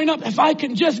over, going up, if I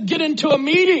can just get into a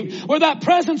meeting where that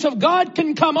presence of God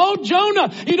can come. Oh,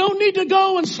 Jonah, you don't need to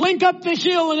go and slink up the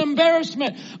hill in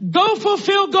embarrassment. Go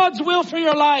fulfill God's will for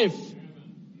your life.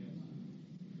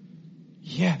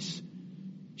 Yes,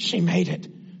 she made it.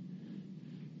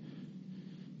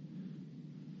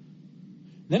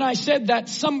 Then I said that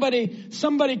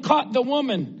somebody caught the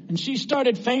woman and she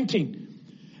started fainting.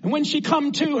 And when she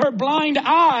come to, her blind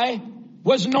eye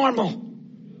was normal.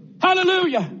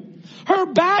 Hallelujah.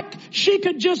 Her back, she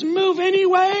could just move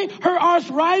anyway. Her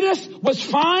arthritis was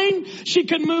fine. She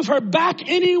could move her back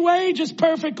anyway, just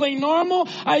perfectly normal.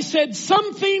 I said,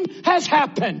 something has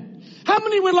happened. How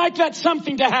many would like that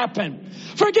something to happen?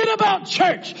 Forget about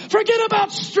church. Forget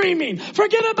about streaming.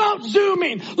 Forget about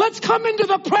Zooming. Let's come into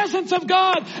the presence of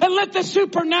God and let the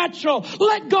supernatural,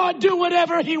 let God do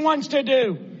whatever He wants to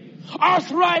do.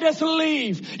 Arthritis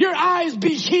leave. Your eyes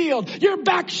be healed. Your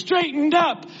back straightened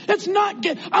up. It's not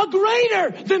a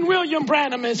greater than William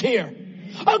Branham is here.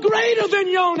 A greater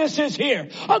than Jonas is here.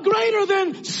 A greater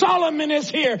than Solomon is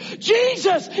here.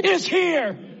 Jesus is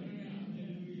here.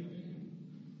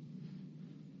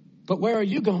 But where are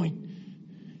you going?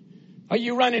 Are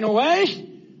you running away?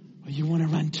 Or you want to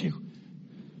run too?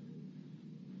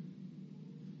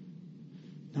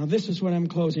 Now this is what I'm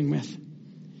closing with.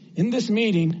 In this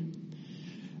meeting,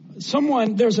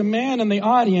 there's a man in the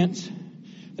audience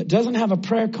that doesn't have a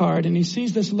prayer card, and he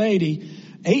sees this lady,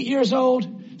 8 years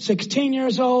old, 16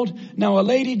 years old, now a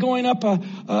lady going up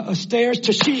a stairs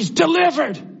till she's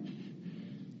delivered.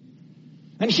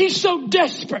 And he's so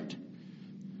desperate.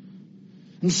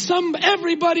 And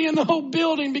everybody in the whole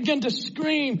building began to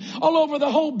scream all over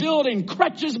the whole building.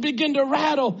 Crutches began to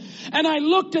rattle. And I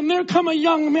looked, and there come a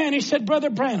young man. He said, Brother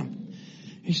Branham,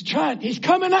 he's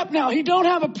coming up now. He don't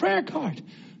have a prayer card.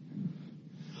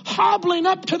 Hobbling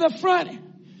up to the front.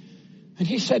 And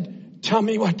he said, tell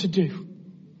me what to do.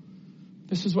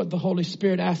 This is what the Holy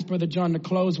Spirit asked Brother John to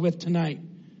close with tonight.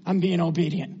 I'm being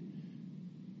obedient.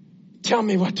 Tell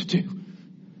me what to do.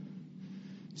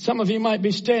 Some of you might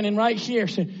be standing right here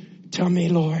saying, tell me,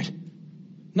 Lord.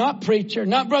 Not preacher,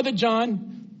 not Brother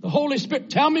John. The Holy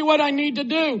Spirit, tell me what I need to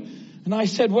do. And I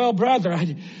said, well, brother.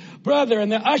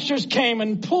 And the ushers came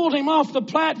and pulled him off the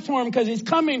platform because he's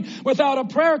coming without a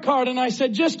prayer card. And I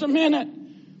said, just a minute.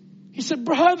 He said,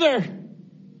 brother.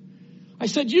 I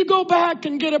said, you go back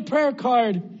and get a prayer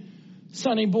card.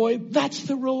 Sonny boy, that's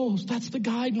the rules. That's the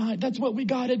guideline. That's what we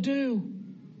got to do.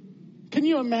 Can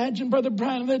you imagine, Brother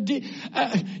Branham?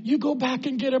 You go back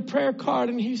and get a prayer card.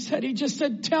 And he just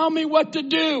said, tell me what to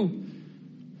do.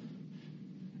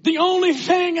 The only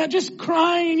thing, I just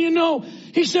crying,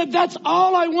 He said, that's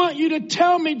all I want you to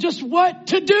tell me, just what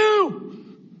to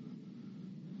do.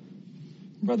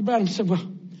 Brother Branham said,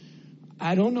 well,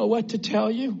 I don't know what to tell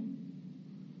you.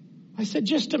 I said,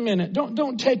 just a minute.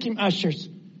 Don't take him, ushers.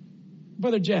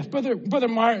 Brother Jeff, Brother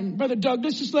Martin, Brother Doug,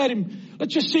 let's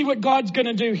just see what God's going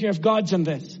to do here if God's in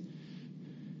this.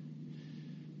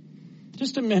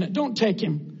 Just a minute. Don't take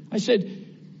him. I said,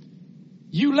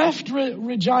 you left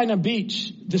Regina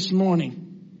Beach this morning.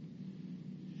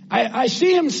 I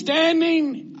see him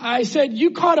standing. I said, you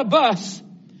caught a bus.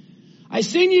 I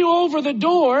seen you over the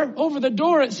door. Over the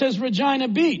door it says Regina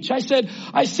Beach. I said,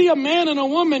 I see a man and a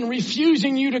woman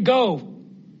refusing you to go.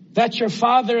 That's your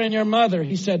father and your mother.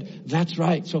 He said, that's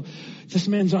right. So this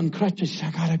man's on crutches. I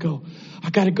gotta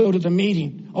go to the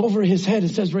meeting. Over his head it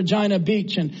says Regina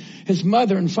Beach, and his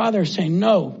mother and father are saying,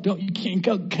 no, you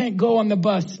can't go on the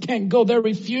bus. Can't go. They're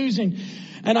refusing.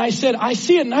 And I said, I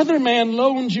see another man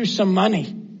loaned you some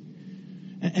money.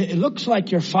 It looks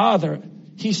like your father.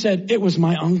 He said, it was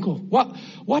my uncle.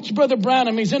 Watch Brother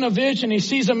Branham. He's in a vision. He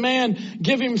sees a man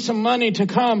give him some money to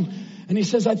come. And he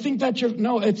says, I think that's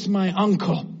no, it's my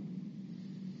uncle.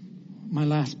 My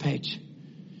last page.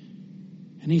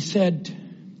 And he said,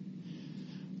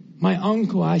 my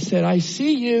uncle, I said, I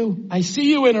see you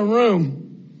in a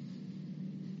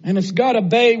room, and it's got a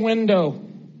bay window,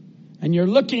 and you're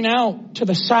looking out to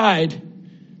the side.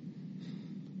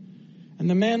 And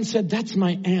the man said, that's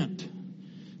my aunt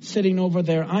sitting over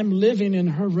there. I'm living in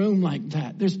her room like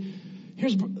that.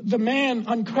 Here's the man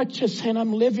on crutches saying,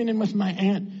 I'm living in with my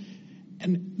aunt.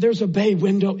 And there's a bay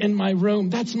window in my room.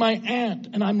 That's my aunt.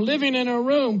 And I'm living in her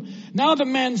room. Now the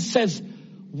man says,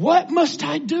 what must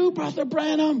I do, Brother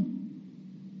Branham?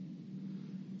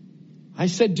 I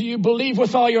said, do you believe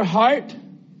with all your heart?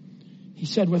 He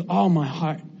said, with all my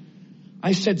heart.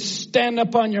 I said, stand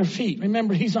up on your feet.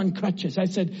 Remember, he's on crutches. I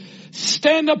said,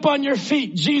 stand up on your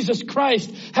feet. Jesus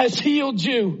Christ has healed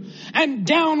you. And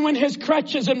down went his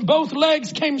crutches, and both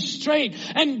legs came straight,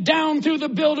 and down through the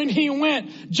building he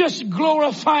went, just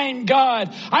glorifying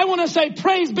God. I want to say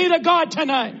praise be to God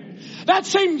tonight. That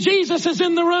same Jesus is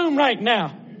in the room right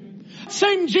now.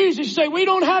 Same Jesus. Say, we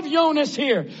don't have Jonas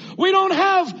here. We don't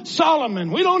have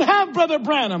Solomon. We don't have Brother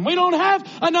Branham. We don't have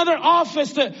another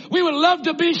office that we would love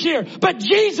to be here. But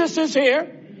Jesus is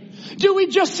here. Do we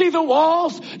just see the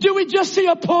walls? Do we just see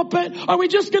a pulpit? Are we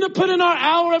just going to put in our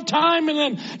hour of time and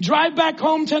then drive back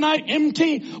home tonight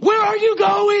empty? Where are you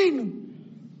going?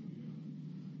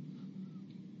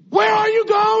 Where are you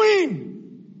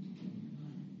going?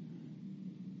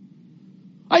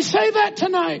 I say that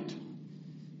tonight.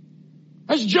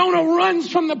 As Jonah runs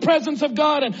from the presence of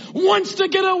God and wants to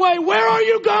get away, where are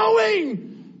you going?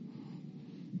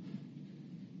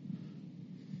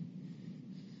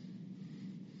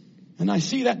 And I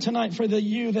see that tonight for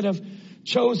you that have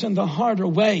chosen the harder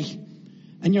way,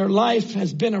 and your life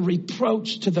has been a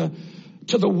reproach to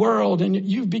the world, and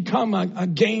you've become a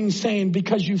gainsaying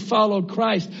because you followed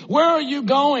Christ. Where are you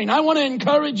going? I want to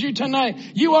encourage you tonight.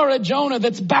 You are a Jonah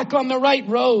that's back on the right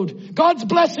road. God's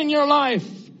blessing your life.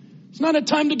 It's not a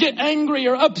time to get angry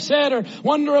or upset or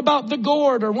wonder about the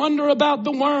gourd or wonder about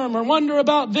the worm or wonder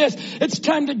about this. It's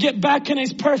time to get back in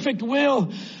his perfect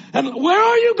will. And where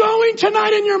are you going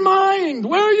tonight in your mind?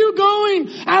 Where are you going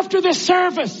after this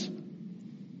service?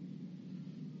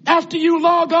 After you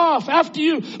log off, after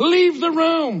you leave the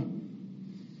room?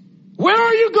 Where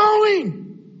are you going?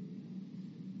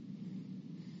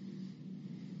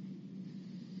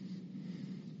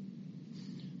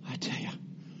 I tell you,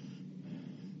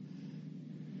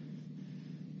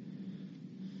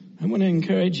 I want to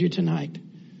encourage you tonight.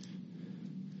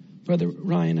 Brother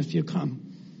Ryan, if you come.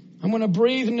 I'm going to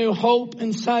breathe new hope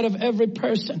inside of every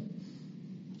person.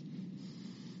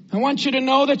 I want you to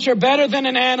know that you're better than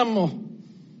an animal.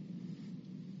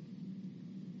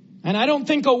 And I don't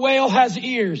think a whale has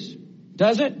ears.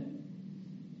 Does it?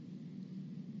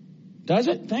 Does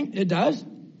it? Think it does?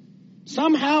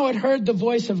 Somehow it heard the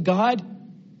voice of God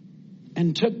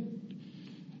and took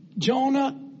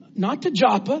Jonah, not to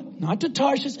Joppa, not to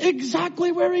Tarshish,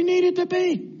 exactly where he needed to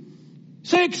be.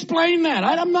 Say, explain that.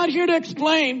 I'm not here to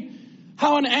explain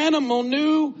how an animal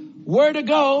knew where to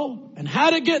go and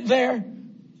how to get there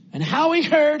and how he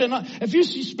heard. And if you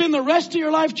spend the rest of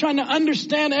your life trying to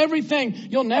understand everything,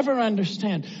 you'll never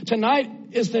understand. Tonight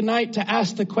is the night to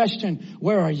ask the question,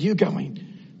 where are you going?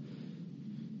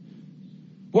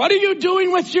 What are you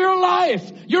doing with your life?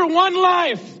 Your one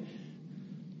life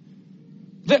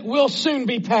that will soon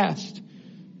be past.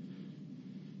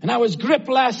 And I was gripped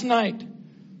last night.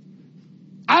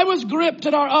 I was gripped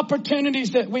at our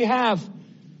opportunities that we have.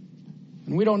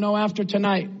 And we don't know after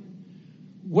tonight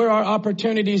where our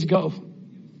opportunities go.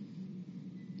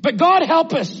 But God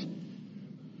help us.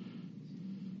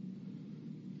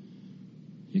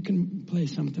 You can play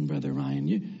something, Brother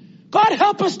Ryan. God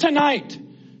help us tonight.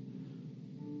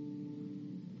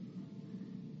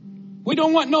 We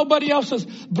don't want nobody else's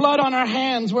blood on our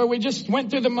hands where we just went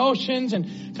through the motions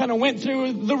and kind of went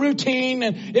through the routine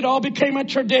and it all became a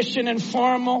tradition and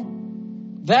formal.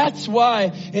 That's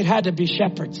why it had to be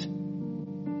shepherds.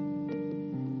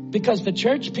 Because the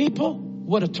church people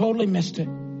would have totally missed it.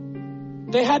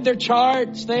 They had their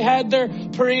charts. They had their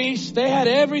priests. They had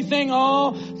everything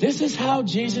all. This is how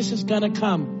Jesus is going to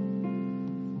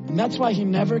come. And that's why he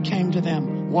never came to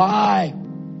them. Why?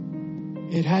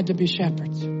 It had to be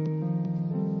shepherds.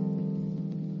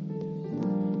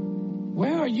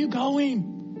 Where are you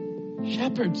going?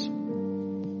 Shepherds.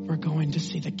 We're going to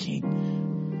see the King.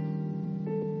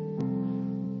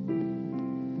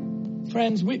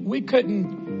 Friends, we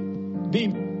couldn't be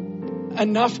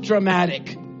enough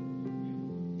dramatic.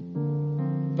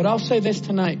 But I'll say this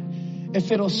tonight.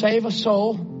 If it'll save a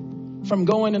soul from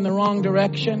going in the wrong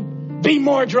direction, be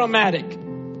more dramatic.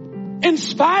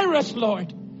 Inspire us,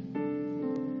 Lord.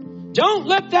 Don't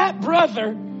let that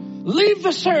brother leave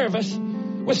the service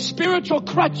with spiritual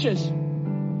crutches.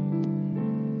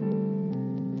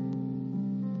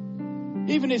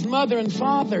 Even his mother and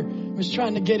father was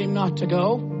trying to get him not to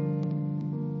go.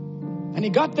 And he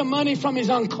got the money from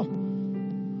his uncle.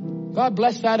 God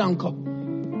bless that uncle.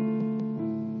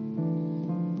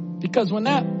 Because when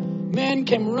that man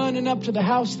came running up to the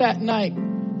house that night,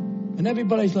 and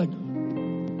everybody's like,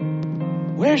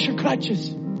 where's your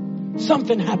crutches?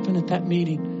 Something happened at that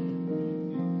meeting.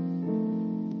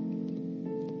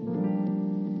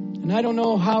 And I don't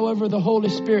know however the Holy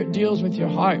Spirit deals with your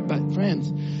heart, but friends,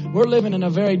 we're living in a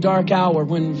very dark hour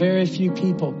when very few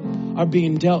people are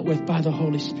being dealt with by the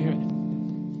Holy Spirit.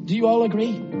 Do you all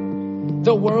agree?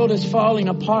 The world is falling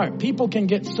apart. People can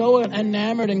get so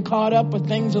enamored and caught up with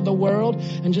things of the world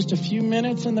in just a few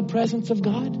minutes in the presence of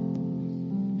God.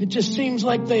 It just seems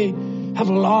like they have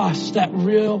lost that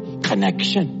real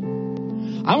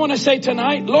connection. I want to say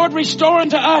tonight, Lord, restore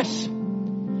unto us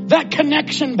that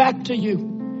connection back to you.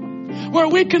 Where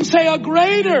we can say a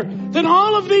greater than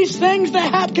all of these things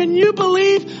that happen. Can you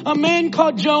believe a man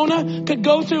called Jonah could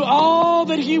go through all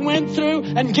that he went through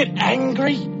and get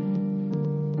angry?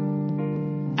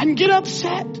 And get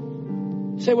upset.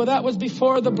 Say, well, that was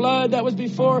before the blood. That was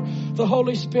before the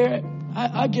Holy Spirit.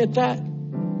 I get that.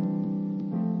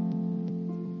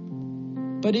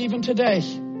 But even today,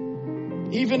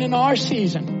 even in our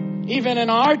season, even in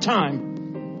our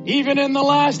time, even in the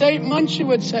last 8 months, you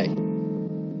would say,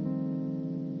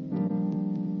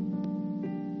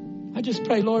 I just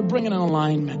pray, Lord, bring in an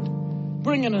alignment.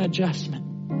 Bring in an adjustment.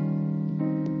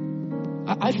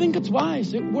 I think it's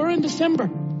wise. We're in December.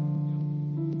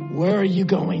 Where are you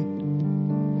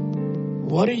going?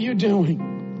 What are you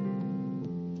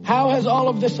doing? How has all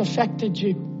of this affected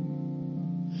you?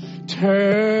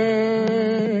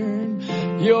 Turn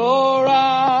your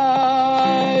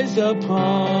eyes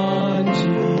upon